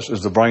involved with this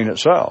is the brain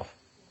itself.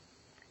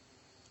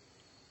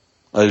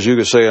 As you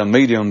could say, a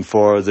medium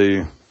for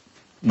the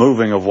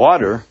moving of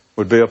water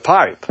would be a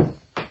pipe.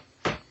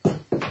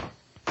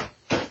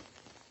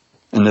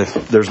 And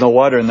if there's no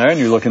water in there and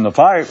you look in the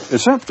pipe,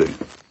 it's empty.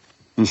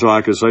 And so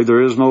I could say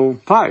there is no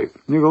pipe.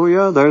 And you go,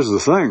 yeah, there's the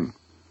thing.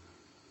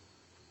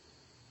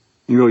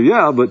 You go,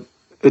 yeah, but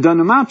it doesn't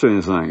amount to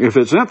anything. If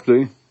it's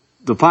empty,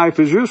 the pipe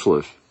is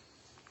useless.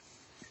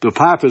 The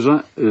pipe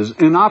is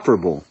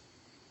inoperable.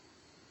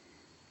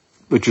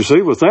 But you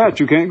see, with that,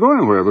 you can't go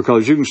anywhere,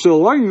 because you can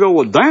still look and go,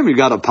 well, damn, you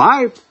got a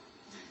pipe.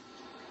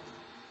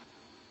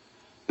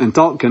 And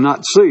thought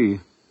cannot see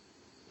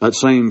that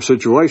same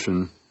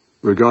situation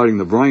regarding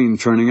the brain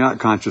churning out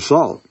conscious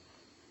thought.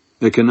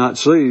 It cannot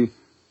see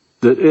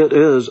that it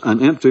is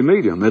an empty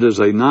medium. It is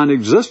a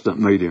non-existent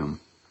medium,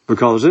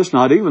 because it's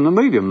not even the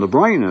medium, the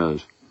brain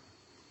is.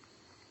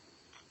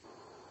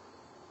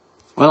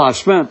 Well, I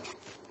spent,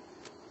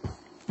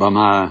 by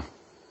my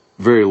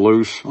very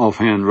loose,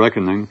 offhand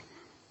reckoning,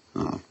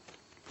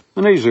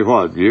 an easy,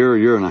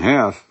 year and a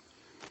half,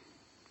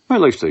 at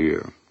least a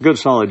year, good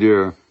solid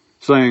year,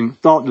 saying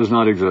thought does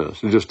not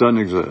exist. It just doesn't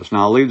exist.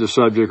 Now, I'll leave the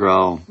subject, or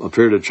I'll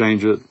appear to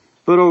change it,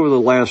 but over the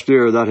last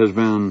year, that has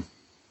been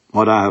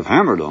what I have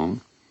hammered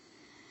on.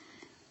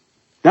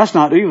 That's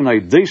not even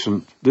a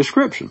decent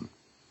description.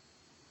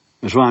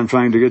 That's why I'm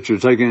trying to get you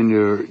to take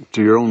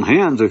to your own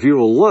hands. If you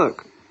will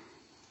look,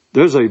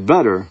 there's not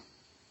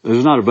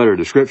a better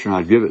description,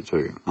 I'd give it to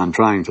you. I'm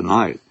trying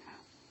tonight.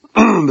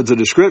 But the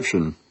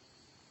description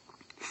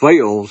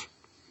fails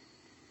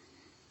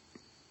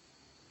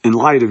in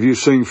light of you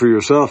seeing for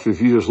yourself.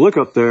 If you just look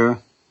up there,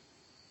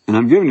 and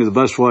I'm giving you the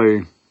best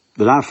way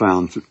that I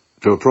found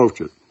to approach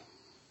it,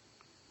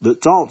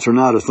 that thoughts are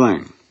not a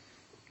thing.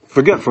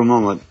 Forget for a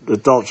moment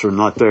that thoughts are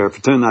not there.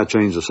 Pretend I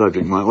changed the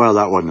subject. Well,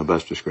 that wasn't the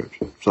best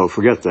description. So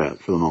forget that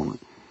for the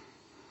moment.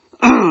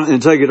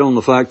 And take it on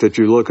the fact that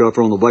you look up,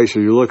 or on the basis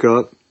you look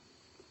up,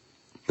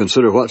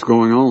 consider what's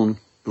going on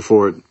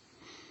before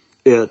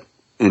it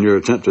and your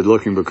attempted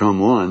looking become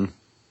one,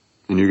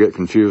 and you get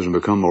confused and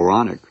become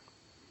moronic.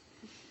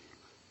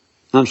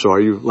 I'm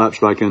sorry, you lapse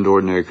back into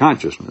ordinary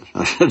consciousness,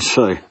 I should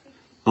say.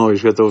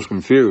 Always get those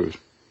confused.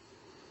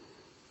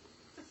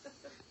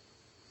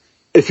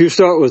 If you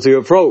start with the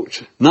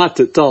approach, not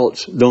that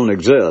thoughts don't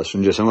exist,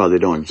 and just say, well, they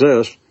don't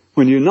exist,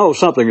 when you know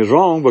something is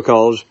wrong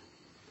because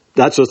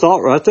that's a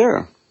thought right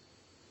there.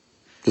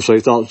 To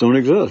say thoughts don't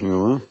exist, you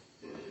know, well.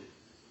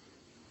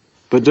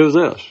 But do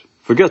this.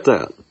 Forget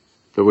that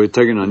we're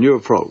taking a new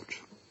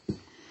approach.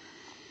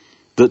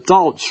 That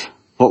thoughts,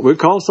 what we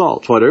call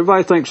thoughts, what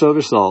everybody thinks of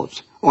as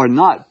thoughts, are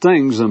not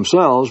things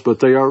themselves, but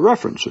they are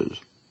references.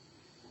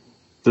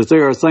 That they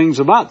are things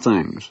about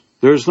things.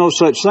 There's no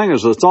such thing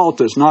as a thought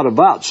that's not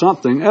about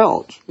something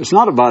else. It's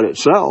not about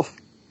itself.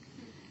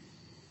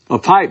 A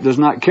pipe does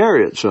not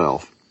carry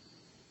itself.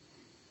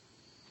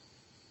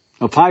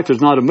 A pipe is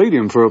not a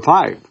medium for a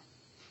pipe.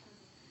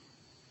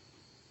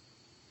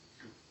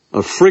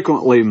 A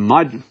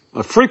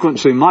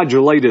frequency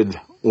modulated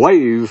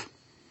wave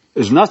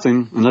is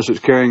nothing unless it's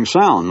carrying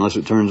sound, unless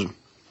it turns.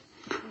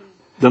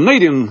 The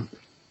medium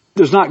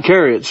does not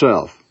carry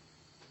itself.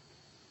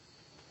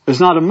 It's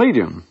not a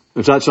medium,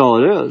 if that's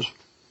all it is.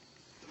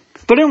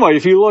 But anyway,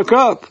 if you look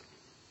up,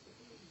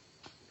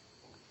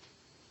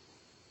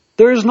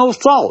 there is no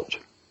thought.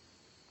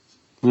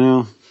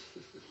 Now,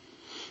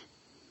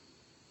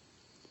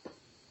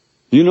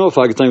 you know, if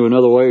I could think of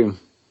another way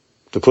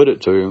to put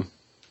it to you,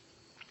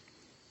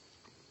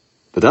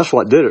 but that's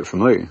what did it for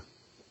me.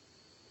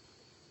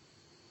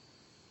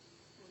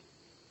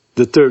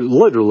 That there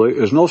literally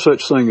is no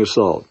such thing as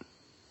thought.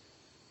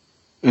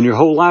 And your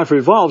whole life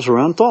revolves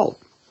around thought.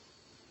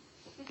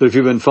 That if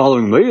you've been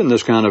following me in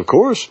this kind of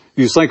course,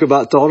 you think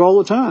about thought all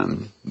the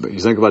time. But you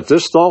think about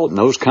this thought and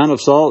those kind of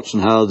thoughts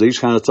and how these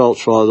kind of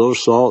thoughts follow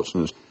those thoughts,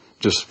 and it's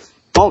just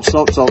thought.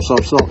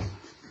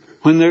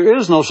 When there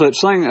is no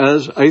such thing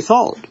as a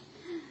thought.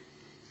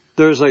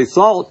 There's a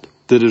thought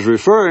that is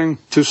referring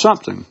to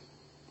something.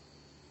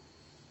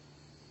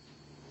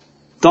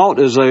 Thought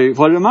is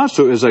what it amounts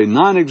to is a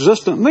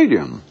non-existent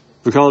medium.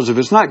 Because if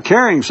it's not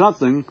carrying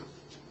something,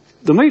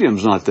 the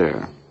medium's not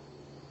there.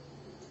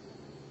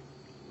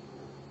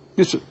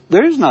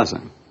 There is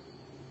nothing.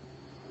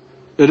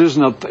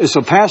 It's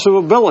a passive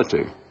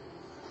ability.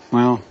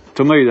 Well,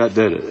 to me that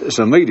did it. It's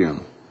a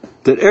medium.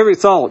 That every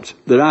thought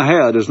that I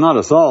had is not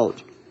a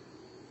thought.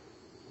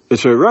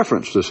 It's a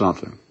reference to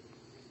something.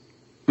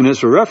 And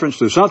it's a reference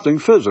to something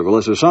physical.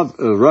 It's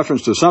a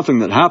reference to something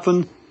that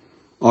happened,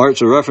 or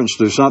it's a reference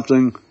to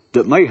something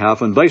that may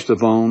happen based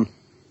upon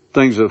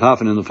things that have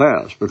happened in the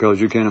past, because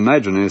you can't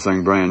imagine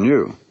anything brand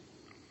new.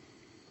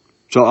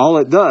 So all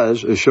it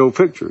does is show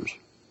pictures.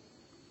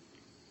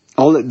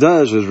 All it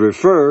does is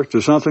refer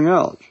to something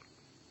else.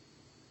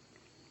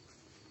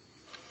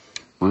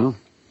 Well,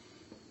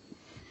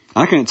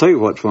 I can't tell you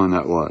what fun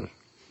that was.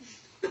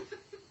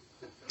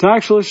 To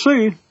actually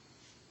see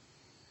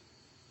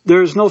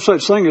there's no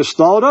such thing as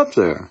thought up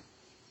there.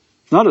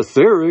 It's not a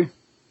theory.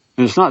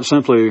 And it's not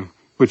simply,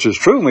 which is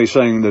true, me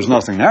saying there's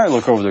nothing there.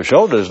 Look over their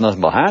shoulder, there's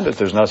nothing behind it,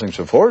 there's nothing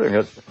supporting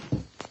it.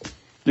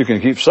 You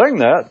can keep saying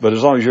that, but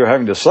as long as you're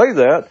having to say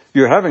that,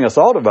 you're having a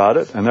thought about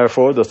it, and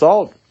therefore the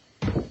thought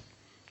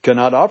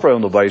cannot operate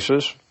on the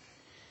basis,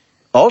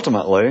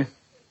 ultimately,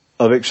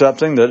 of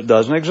accepting that it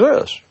doesn't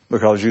exist.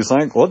 Because you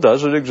think, well,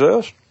 does it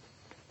exist?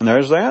 And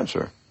there's the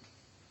answer.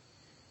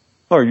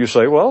 Or you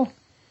say, well,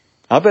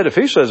 I bet if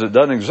he says it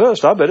doesn't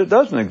exist, I bet it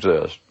doesn't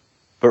exist.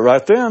 But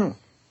right then,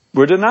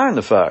 we're denying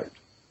the fact.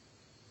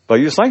 By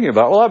you thinking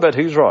about, well, I bet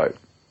he's right.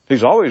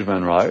 He's always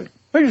been right.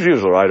 He's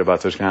usually right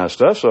about this kind of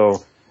stuff.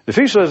 So if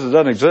he says it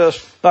doesn't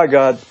exist, by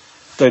God,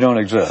 they don't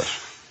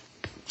exist.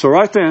 So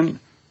right then,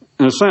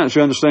 in a sense,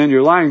 you understand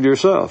you're lying to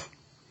yourself.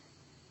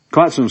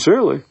 Quite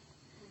sincerely.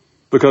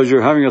 Because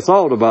you're having a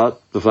thought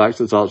about the fact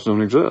that thoughts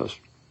don't exist.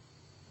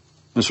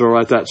 And so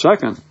right that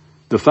second,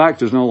 the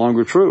fact is no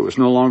longer true. It's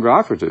no longer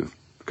operative.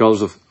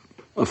 Because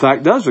a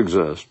fact does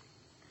exist.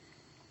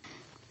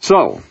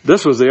 So,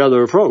 this was the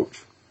other approach.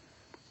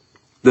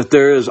 That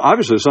there is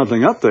obviously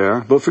something up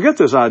there, but forget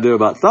this idea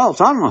about thoughts.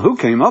 I don't know who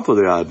came up with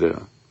the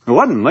idea. It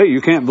wasn't me.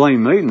 You can't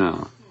blame me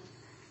now.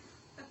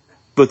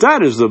 But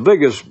that is the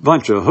biggest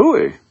bunch of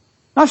hooey.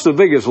 That's the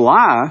biggest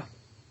lie.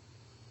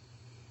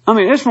 I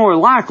mean, it's more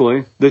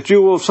likely that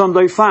you will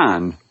someday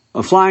find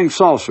a flying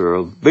saucer,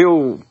 a big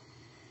old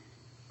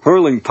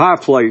hurling pie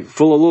plate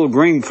full of little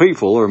green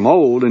people or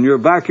mold in your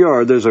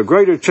backyard. There's a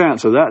greater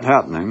chance of that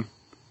happening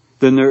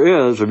than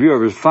there is of you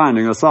ever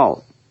finding a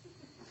thought.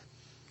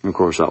 And of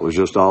course, that was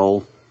just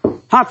all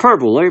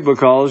hyperbole,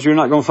 because you're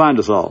not going to find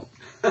a thought.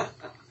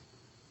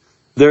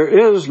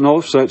 There is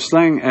no such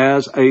thing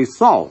as a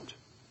thought.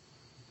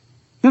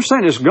 You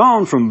understand, it's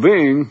gone from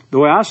being, the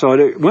way I saw it,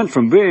 it went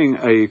from being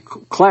a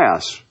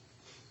class.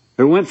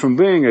 It went from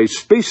being a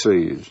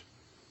species.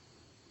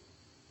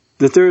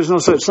 That there is no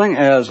such thing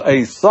as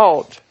a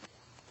thought.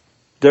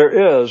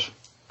 There is,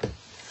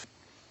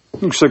 you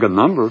can stick a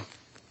number.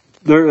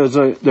 There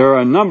are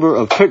a number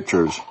of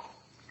pictures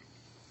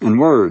and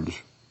words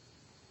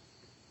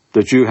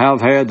that you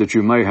have had, that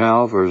you may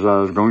have, or as I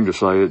was going to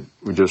say,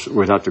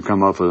 we'd have to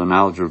come up with an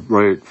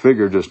algebraic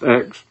figure, just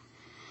X,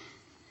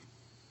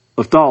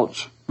 of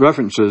thoughts,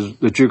 references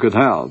that you could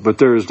have. But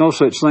there is no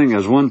such thing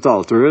as one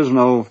thought. There is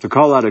no, to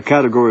call that a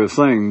category of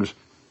things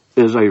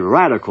is a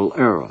radical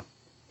error.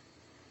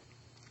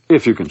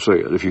 If you can see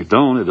it. If you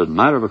don't, it doesn't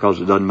matter, because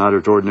it doesn't matter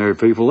to ordinary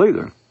people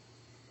either.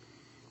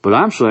 But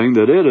I'm saying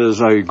that it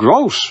is a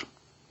gross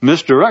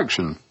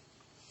misdirection,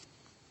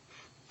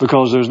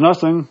 because there's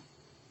nothing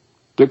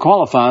that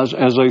qualifies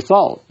as a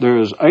thought. There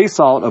is a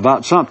thought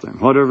about something,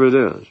 whatever it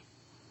is.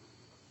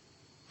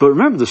 But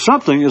remember, the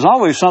something is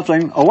always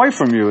something away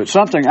from you. It's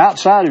something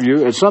outside of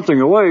you. It's something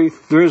away.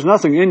 There is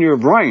nothing in your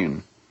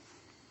brain.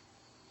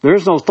 There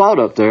is no thought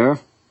up there.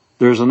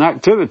 There's an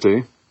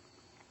activity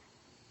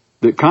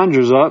that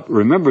conjures up,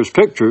 remembers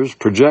pictures,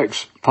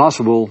 projects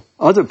possible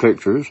other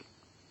pictures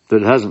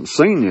that it hasn't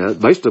seen yet,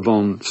 based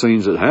upon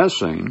scenes it has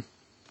seen.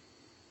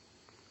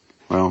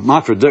 Well, my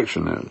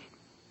prediction is,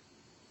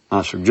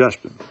 my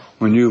suggestion,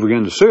 when you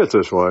begin to see it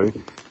this way,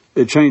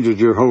 it changes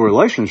your whole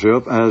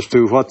relationship as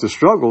to what the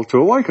struggle to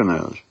awaken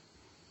is.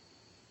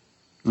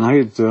 And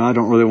I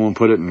don't really want to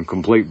put it in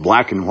complete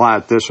black and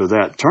white, this or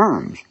that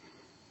terms,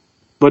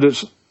 but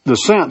it's the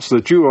sense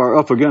that you are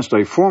up against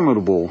a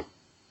formidable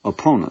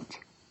opponent,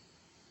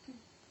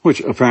 which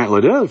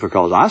apparently it is,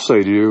 because I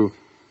say to you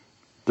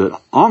that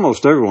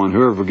almost everyone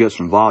who ever gets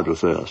involved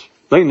with this,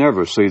 they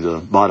never see the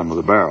bottom of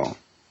the barrel.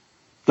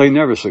 They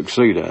never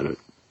succeed at it.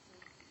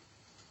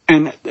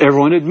 And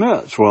everyone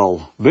admits,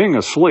 well, being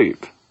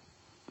asleep,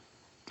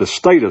 the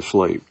state of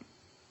sleep,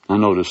 I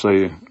know to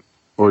say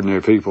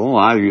ordinary people,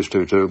 I used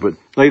to too, but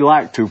they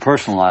like to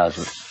personalize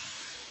it.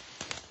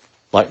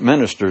 Like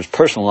ministers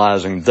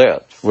personalizing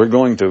debt. We're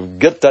going to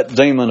get that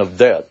demon of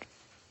debt.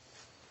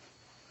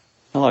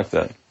 I like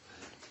that.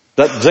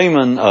 That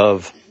demon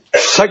of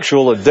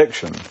sexual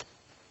addiction.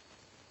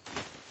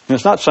 And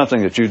it's not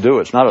something that you do.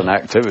 It's not an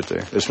activity.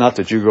 It's not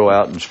that you go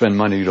out and spend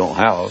money you don't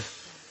have.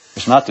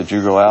 It's not that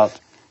you go out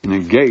and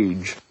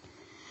engage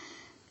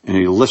in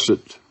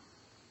illicit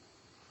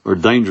or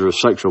dangerous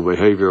sexual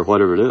behavior or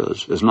whatever it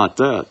is. It's not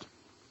that.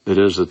 It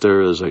is that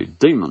there is a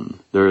demon.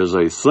 There is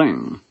a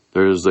thing.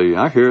 There is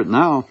I hear it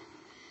now.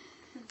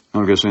 I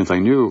don't guess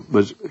anything new,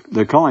 but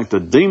they're calling it the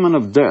demon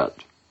of debt.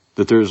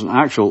 That there's an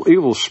actual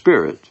evil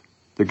spirit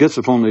that gets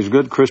upon these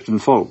good Christian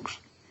folks.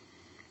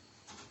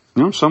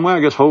 You know, some way I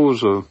guess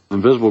holds an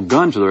invisible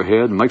gun to their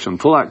head and makes them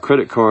pull out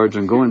credit cards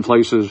and go in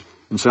places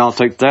and say, I'll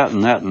take that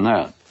and that and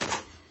that.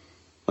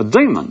 A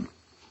demon.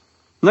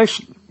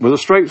 With a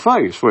straight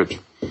face, which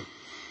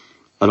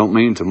I don't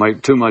mean to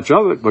make too much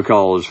of it,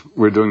 because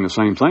we're doing the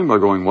same thing by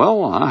going,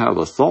 well, I have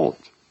a thought.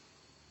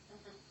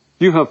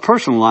 You have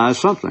personalized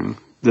something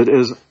that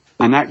is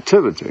an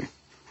activity.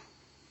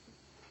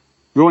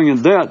 Going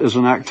in debt is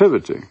an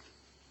activity.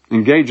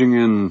 Engaging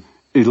in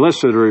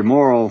illicit or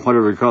immoral,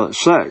 whatever you call it,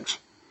 sex,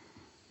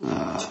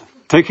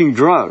 taking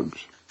drugs.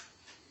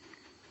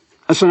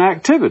 That's an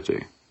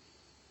activity.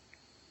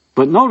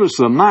 But notice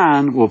the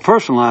mind will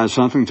personalize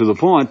something to the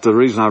point, the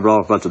reason I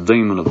brought up about the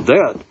demon of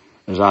debt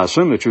is I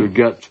assume that you would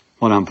get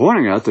what I'm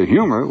pointing at, the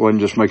humor. It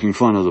wasn't just making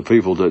fun of the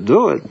people that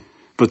do it.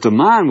 But the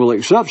mind will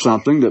accept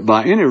something that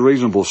by any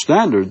reasonable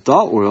standard,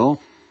 thought will,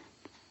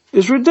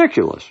 is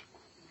ridiculous.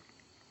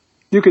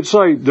 You could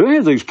say, do any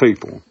of these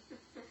people,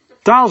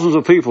 thousands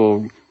of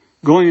people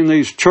going in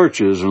these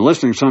churches and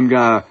listening to some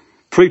guy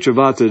preach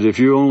about that if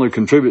you only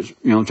contribute,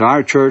 to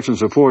our church and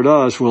support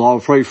us, we'll all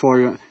pray for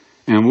you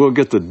and we'll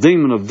get the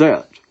demon of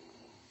debt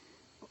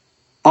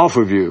off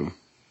of you.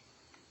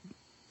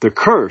 The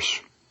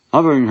curse.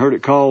 I've even heard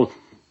it called,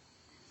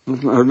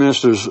 I've heard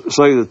ministers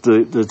say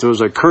that there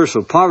was a curse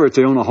of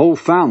poverty on a whole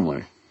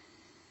family.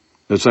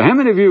 And so how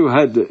many of you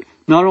had,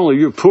 not only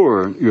you're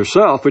poor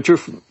yourself, but your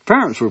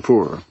parents were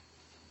poor?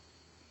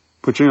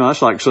 But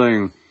that's like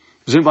saying,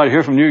 is anybody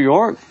here from New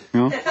York?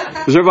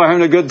 Is everybody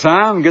having a good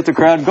time? Get the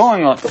crowd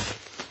going on.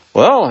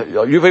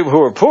 Well, you people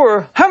who are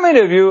poor, how many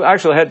of you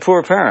actually had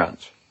poor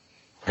parents?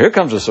 Here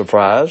comes a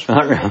surprise.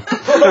 Every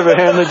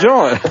hand the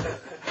joint.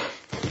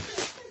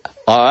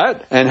 All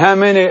right. And how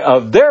many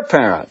of their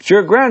parents,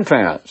 your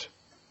grandparents,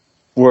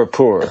 were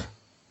poor?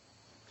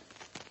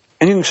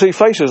 And you can see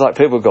faces like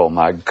people go,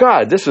 my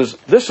God, this is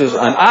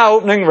an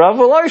eye-opening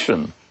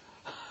revelation.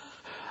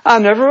 I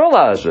never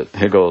realized it.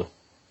 He goes,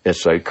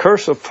 it's a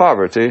curse of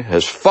poverty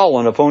has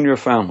fallen upon your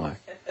family.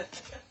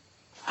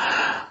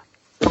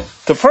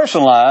 To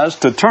personalize,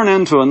 to turn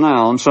into a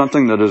noun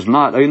something that is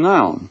not a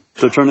noun.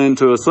 To turn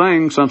into a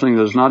thing something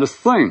that is not a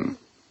thing.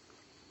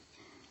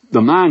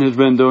 The mind has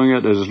been doing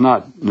it. It is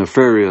not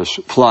nefarious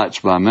plots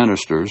by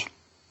ministers.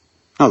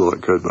 Although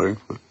it could be.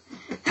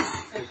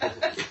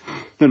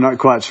 They're not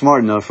quite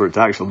smart enough for it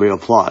to actually be a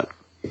plot.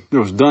 It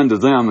was done to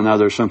them and now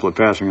they're simply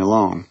passing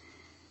along.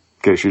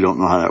 In case you don't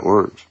know how that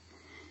works.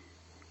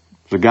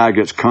 The guy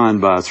gets conned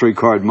by a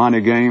 3-card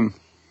money game.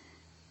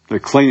 They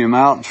clean him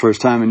out,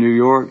 first time in New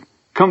York.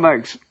 Come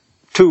back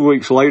 2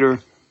 weeks later,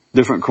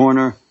 different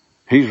corner.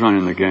 He's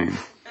running the game.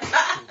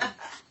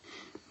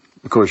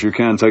 Of course, you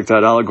can take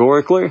that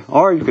allegorically,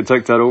 or you could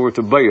take that over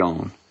to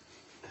Bayonne.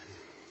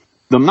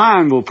 The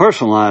mind will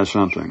personalize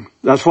something.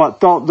 That's what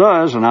thought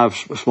does, and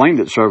I've explained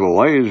it several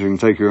ways. You can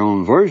take your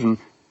own version.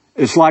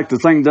 It's like the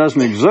thing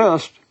doesn't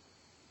exist,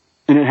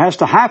 and it has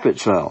to hype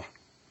itself.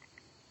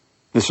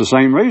 It's the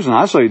same reason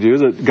I say to you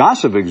that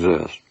gossip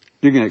exists.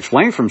 You can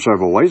explain from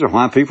several ways of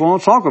why people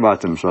won't talk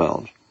about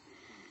themselves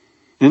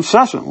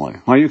incessantly,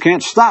 why you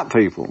can't stop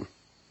people.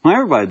 Well,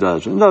 everybody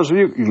does it.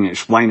 You can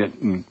explain it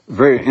in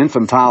very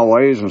infantile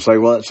ways and say,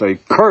 well, it's a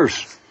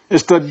curse.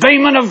 It's the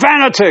demon of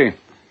vanity.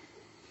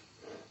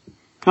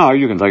 Or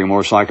you can take it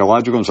more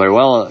psychological and say,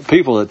 well,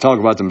 people that talk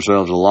about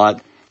themselves a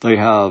lot, they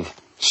have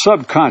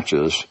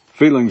subconscious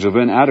feelings of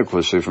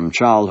inadequacy from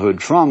childhood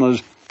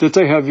traumas that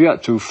they have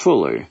yet to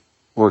fully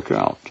work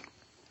out.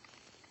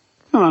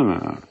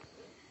 No.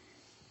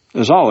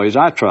 As always,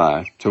 I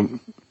try to,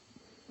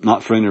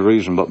 not for any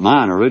reason but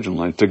mine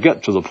originally, to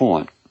get to the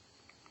point.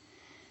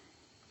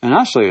 And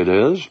I say it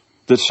is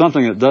that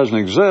something that doesn't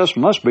exist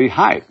must be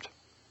hyped.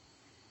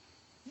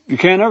 You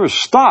can't ever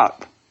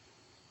stop.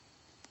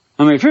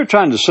 I mean, if you're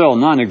trying to sell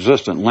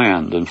non-existent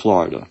land in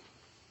Florida,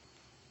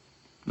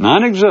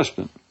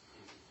 non-existent,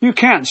 you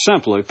can't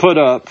simply put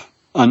up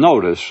a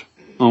notice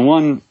on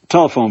one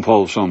telephone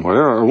pole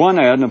somewhere or one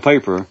ad in a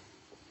paper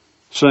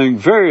saying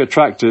very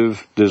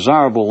attractive,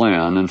 desirable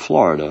land in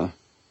Florida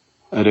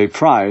at a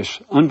price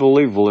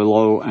unbelievably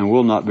low and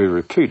will not be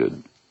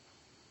repeated.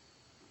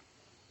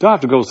 Don't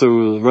have to go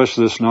through the rest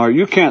of this scenario.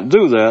 You can't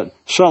do that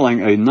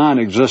selling a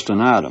non-existent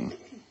item.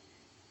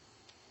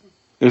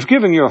 If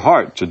giving your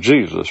heart to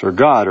Jesus or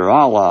God or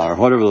Allah or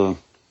whatever,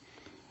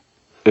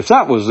 if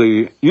that was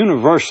the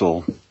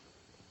universal,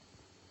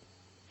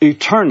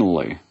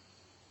 eternally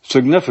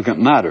significant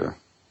matter,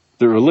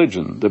 the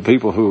religion that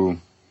people who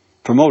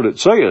promote it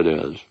say it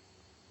is,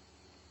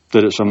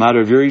 that it's a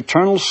matter of your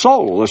eternal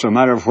soul, it's a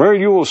matter of where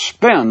you will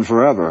spend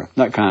forever,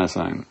 that kind of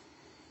thing.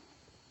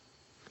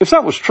 If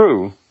that was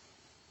true,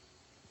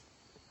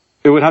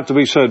 it would have to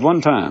be said one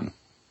time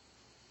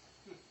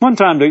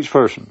to each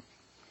person,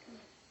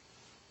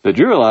 that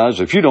you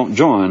realize if you don't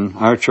join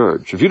our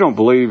church, if you don't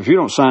believe, if you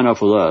don't sign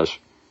up with us,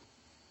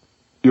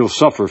 you'll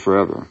suffer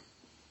forever.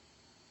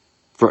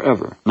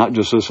 Forever. Not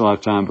just this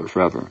lifetime, but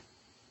forever.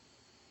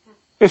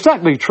 If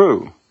that be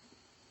true,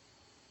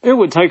 it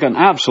would take an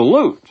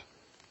absolute,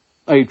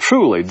 a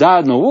truly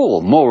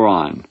dyed-in-the-wool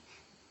moron,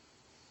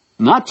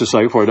 not to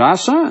say, where do I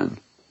sign?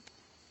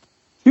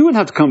 You wouldn't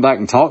have to come back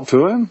and talk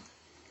to him.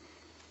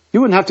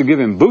 You wouldn't have to give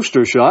him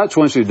booster shots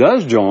once he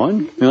does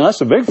join. You know, that's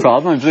the big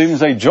problem, is even if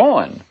they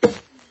join.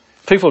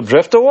 People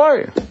drift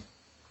away.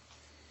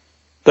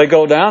 They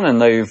go down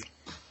and they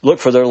look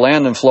for their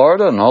land in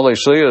Florida, and all they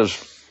see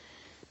is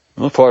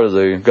part of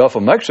the Gulf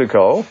of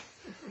Mexico.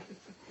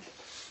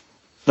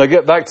 They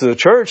get back to the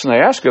church and they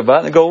ask about it,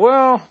 and they go,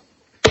 well,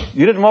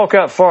 you didn't walk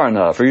out far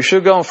enough, or you should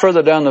have gone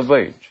further down the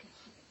beach.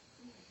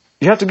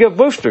 You have to give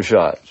booster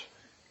shots.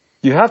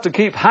 You have to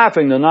keep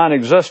hyping the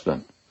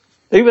non-existent.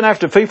 Even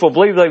after people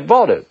believe they've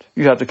bought it,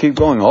 you have to keep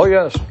going, oh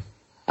yes.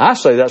 I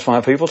say that's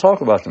why people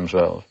talk about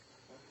themselves.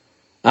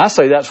 I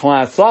say that's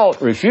why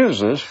thought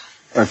refuses,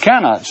 or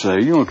cannot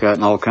say, you look at it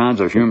in all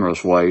kinds of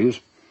humorous ways,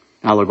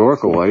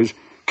 allegorical ways,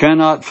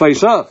 cannot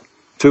face up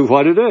to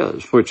what it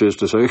is, which is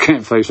to say, it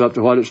can't face up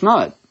to what it's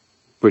not,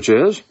 which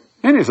is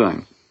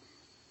anything.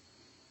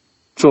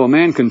 So a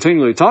man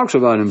continually talks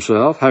about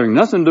himself, having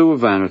nothing to do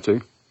with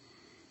vanity.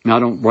 Now, I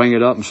don't bring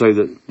it up and say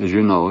that, as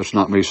you know, it's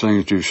not me saying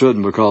that you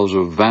shouldn't because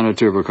of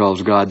vanity or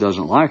because God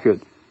doesn't like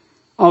it.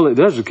 All it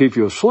does is keep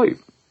you asleep.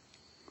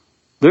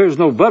 There is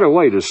no better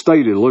way to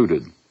stay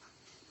deluded.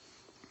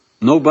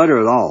 No better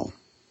at all.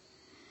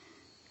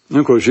 And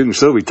of course, you can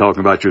still be talking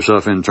about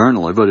yourself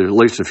internally, but at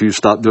least if you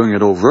stop doing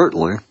it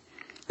overtly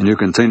and you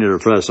continue to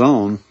press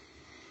on,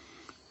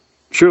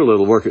 surely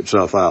it'll work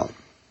itself out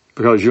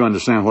because you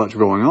understand what's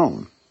going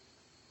on.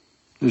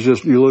 It's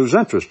just you lose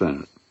interest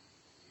in it.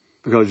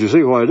 Because you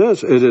see what it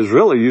is? It is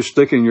really you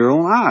sticking your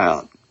own eye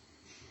out.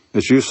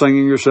 It's you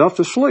singing yourself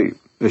to sleep.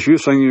 It's you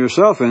singing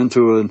yourself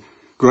into a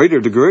greater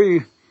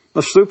degree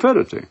of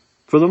stupidity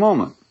for the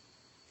moment.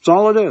 That's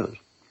all it is.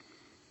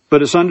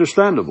 But it's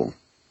understandable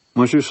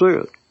once you see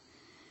it.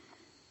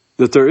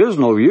 That there is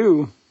no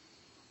you,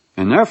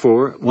 and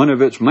therefore one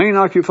of its main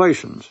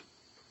occupations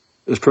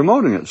is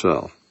promoting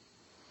itself.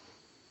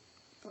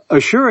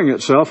 Assuring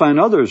itself and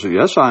others that,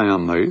 yes, I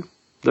am me.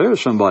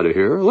 There's somebody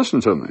here. Listen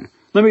to me.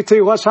 Let me tell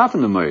you what's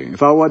happened to me.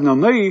 If I wasn't a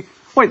me,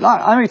 wait,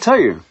 let me tell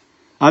you.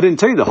 I didn't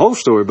tell you the whole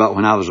story about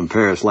when I was in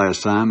Paris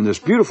last time, and this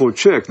beautiful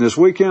chick, and this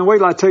weekend, wait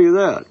till I tell you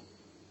that.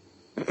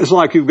 It's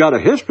like you've got a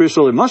history,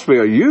 so there must be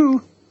a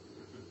you.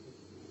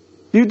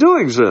 You do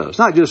exist.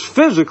 Not just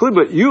physically,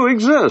 but you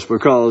exist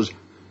because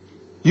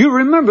you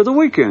remember the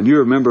weekend.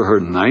 You remember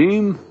her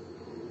name.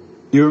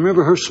 You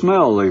remember her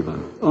smell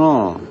even.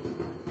 Oh.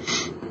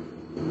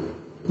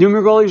 You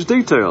remember all these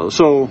details.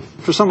 So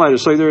for somebody to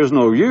say there is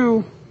no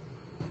you,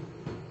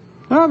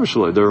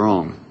 obviously they're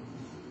wrong.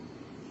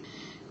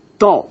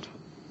 Thought,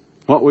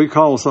 what we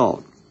call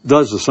thought,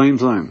 does the same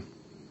thing.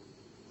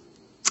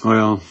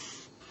 Well,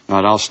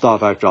 All right, I'll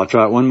stop after. I'll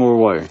try it one more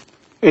way.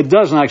 It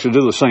doesn't actually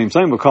do the same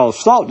thing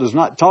because thought does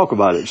not talk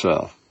about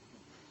itself.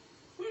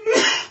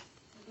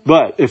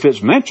 But if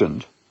it's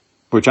mentioned,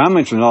 which I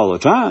mention all the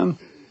time,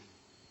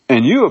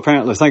 and you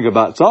apparently think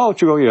about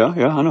thought, you go,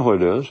 yeah, I know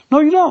what it is.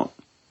 No, you don't.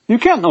 You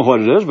can't know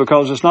what it is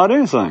because it's not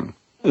anything.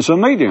 It's a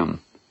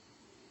medium.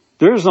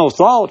 There is no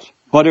thought.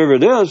 Whatever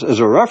it is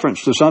a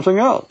reference to something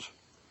else.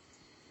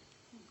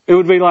 It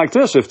would be like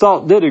this if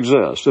thought did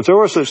exist. If there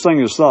were such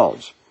thing as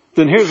thoughts,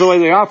 then here's the way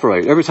they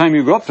operate. Every time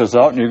you go up to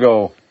thought and you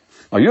go,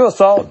 are you a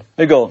thought?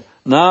 They go,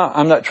 nah,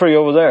 I'm that tree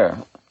over there.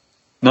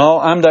 No,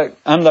 I'm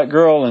that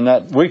girl in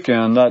that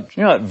weekend, that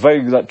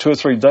vague, that 2 or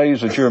 3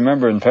 days that you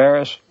remember in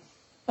Paris.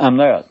 I'm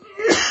that.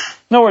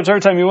 In other words,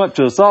 every time you went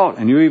to a thought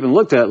and you even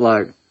looked at it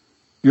like,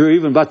 you're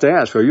even about to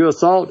ask, are you a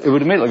thought? It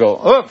would immediately go,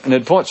 up, and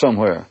it'd point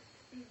somewhere.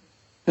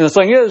 And the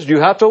thing is, you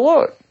have to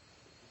look.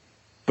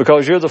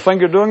 Because you're the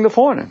finger doing the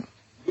pointing.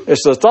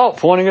 It's the thought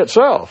pointing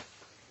itself.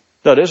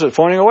 That is, it's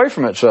pointing away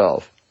from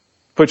itself.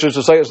 Which is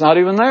to say it's not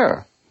even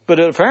there. But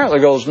it apparently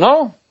goes,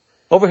 no,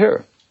 over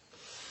here.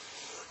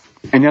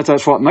 And yet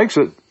that's what makes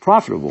it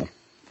profitable.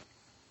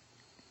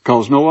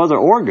 Because no other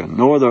organ,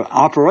 no other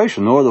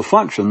operation, no other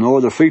function, no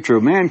other feature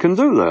of man can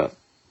do that.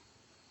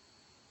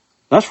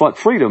 That's what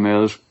freedom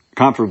is,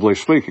 comparably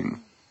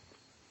speaking.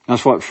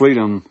 That's what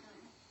freedom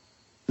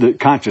that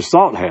conscious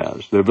thought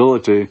has, the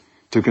ability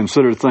to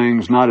consider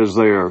things not as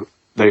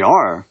they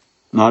are,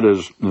 not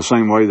as in the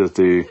same way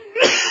that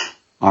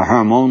our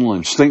hormonal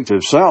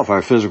instinctive self,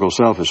 our physical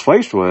self is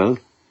faced with.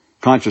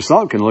 Conscious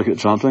thought can look at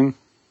something,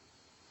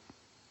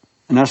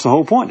 and that's the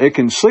whole point. It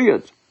can see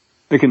it.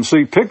 It can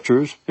see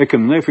pictures. It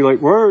can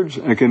manipulate words.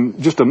 It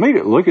can just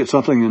immediately look at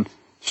something and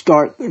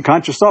start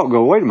conscious thought.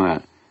 Go, wait a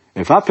minute.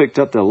 If I picked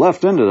up the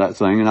left end of that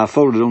thing and I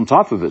folded it on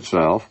top of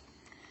itself,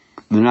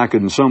 then I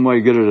could in some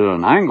way get it at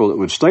an angle that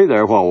would stay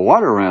there while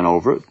water ran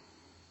over it.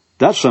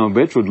 That son of a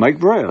bitch would make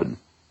bread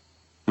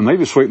and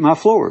maybe sweep my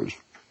floors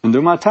and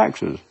do my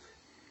taxes.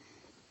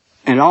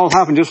 And it all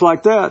happened just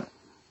like that.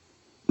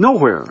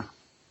 Nowhere.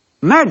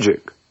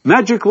 Magic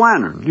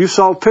lantern. You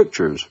saw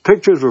pictures.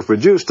 Pictures were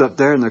produced up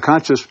there in the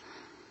conscious,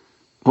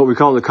 what we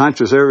call the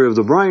conscious area of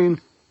the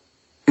brain,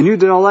 and you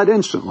did all that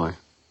instantly.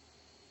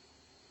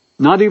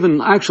 Not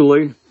even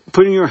actually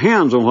putting your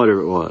hands on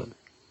whatever it was.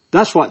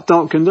 That's what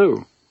thought can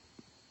do.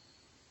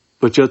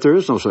 But yet there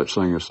is no such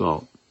thing as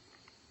thought.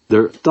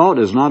 Thought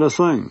is not a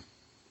thing.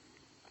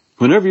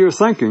 Whenever you're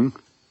thinking,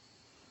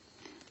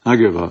 I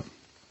give up.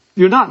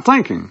 You're not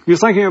thinking. You're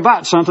thinking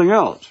about something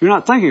else. You're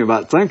not thinking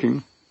about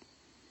thinking.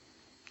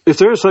 If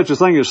there is such a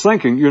thing as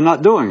thinking, you're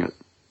not doing it.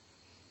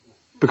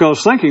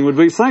 Because thinking would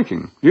be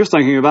thinking. You're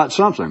thinking about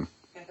something.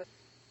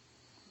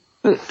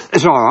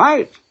 It's all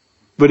right.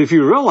 But if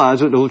you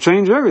realize it, it'll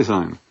change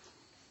everything.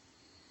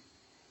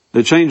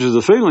 It changes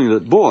the feeling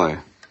that, boy,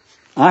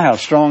 I have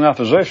strong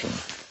opposition.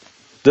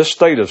 This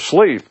state of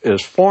sleep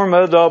is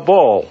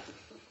formidable.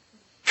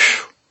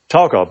 Whew,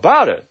 talk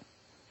about it.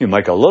 You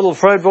make a little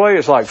headway,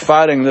 it's like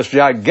fighting this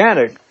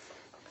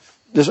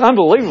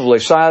unbelievably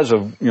size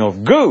of,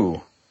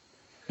 goo.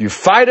 You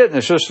fight it, and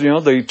it's just,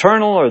 the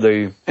eternal or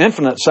the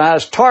infinite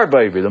size tar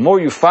baby. The more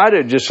you fight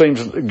it, it just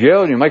seems to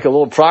go, and you make a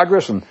little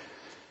progress, and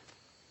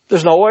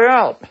there's no way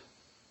out.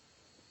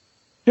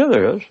 Yeah,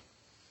 there is.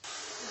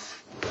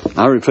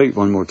 I repeat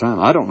one more time.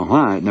 I don't know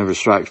why it never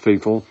strikes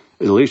people,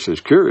 at least as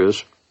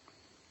curious,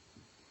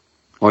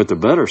 or at the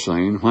better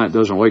scene, why it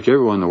doesn't wake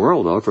everyone in the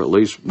world up, or at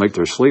least make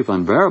their sleep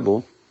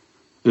unbearable,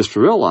 is to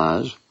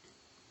realize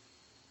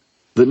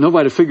that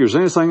nobody figures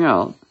anything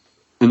out,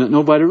 and that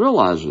nobody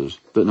realizes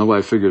that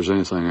nobody figures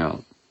anything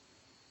out.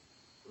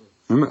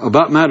 Remember,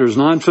 about matters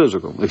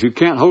non-physical. If you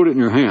can't hold it in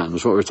your hand,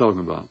 that's what we're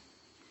talking about.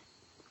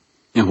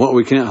 And what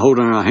we can't hold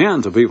in our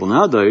hand to people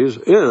nowadays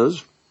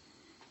is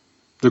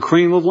the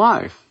cream of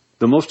life,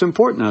 the most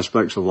important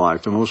aspects of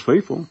life to most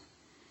people.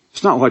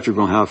 It's not what you're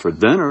going to have for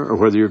dinner or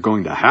whether you're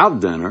going to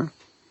have dinner.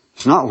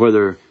 It's not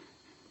whether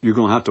you're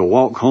going to have to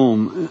walk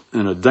home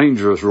in a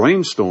dangerous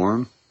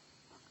rainstorm.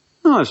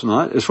 No, it's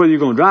not. It's whether you're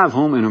going to drive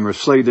home in a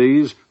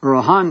Mercedes or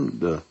a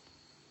Honda.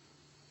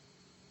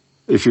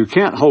 If you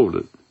can't hold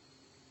it,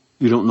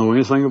 you don't know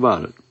anything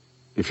about it.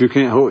 If you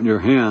can't hold it in your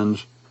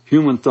hands,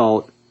 human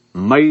thought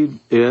made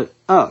it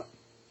up.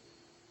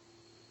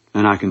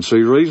 And I can see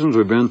reasons,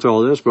 we've been through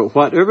all this, but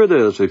whatever it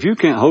is, if you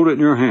can't hold it in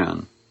your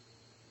hand,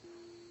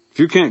 if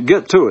you can't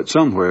get to it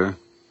somewhere,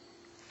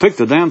 pick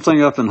the damn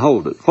thing up and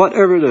hold it.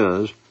 Whatever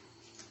it is,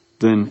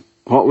 then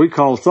what we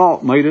call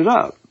thought made it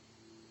up.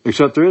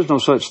 Except there is no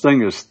such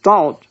thing as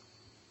thought.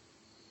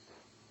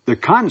 The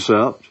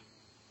concept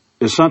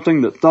is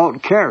something that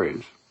thought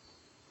carries.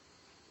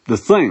 The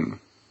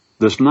thing,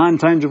 this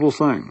non-tangible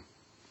thing.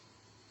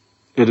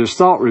 It is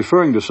thought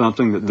referring to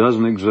something that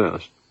doesn't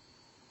exist.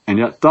 And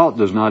yet thought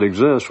does not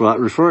exist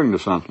without referring to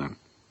something.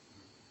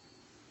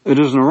 It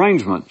is an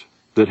arrangement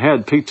that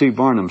had P.T.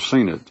 Barnum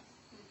seen it,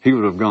 he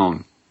would have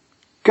gone,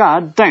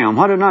 God damn,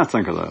 why didn't I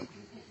think of that?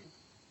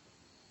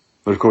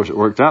 But of course it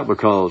worked out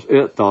because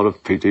it thought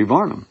of P.T.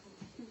 Barnum,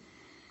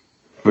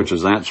 which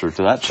is the answer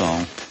to that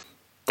song.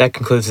 That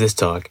concludes this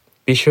talk.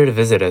 Be sure to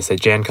visit us at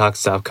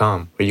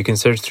jancox.com, where you can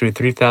search through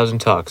 3,000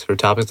 talks for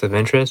topics of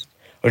interest,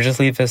 or just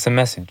leave us a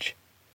message.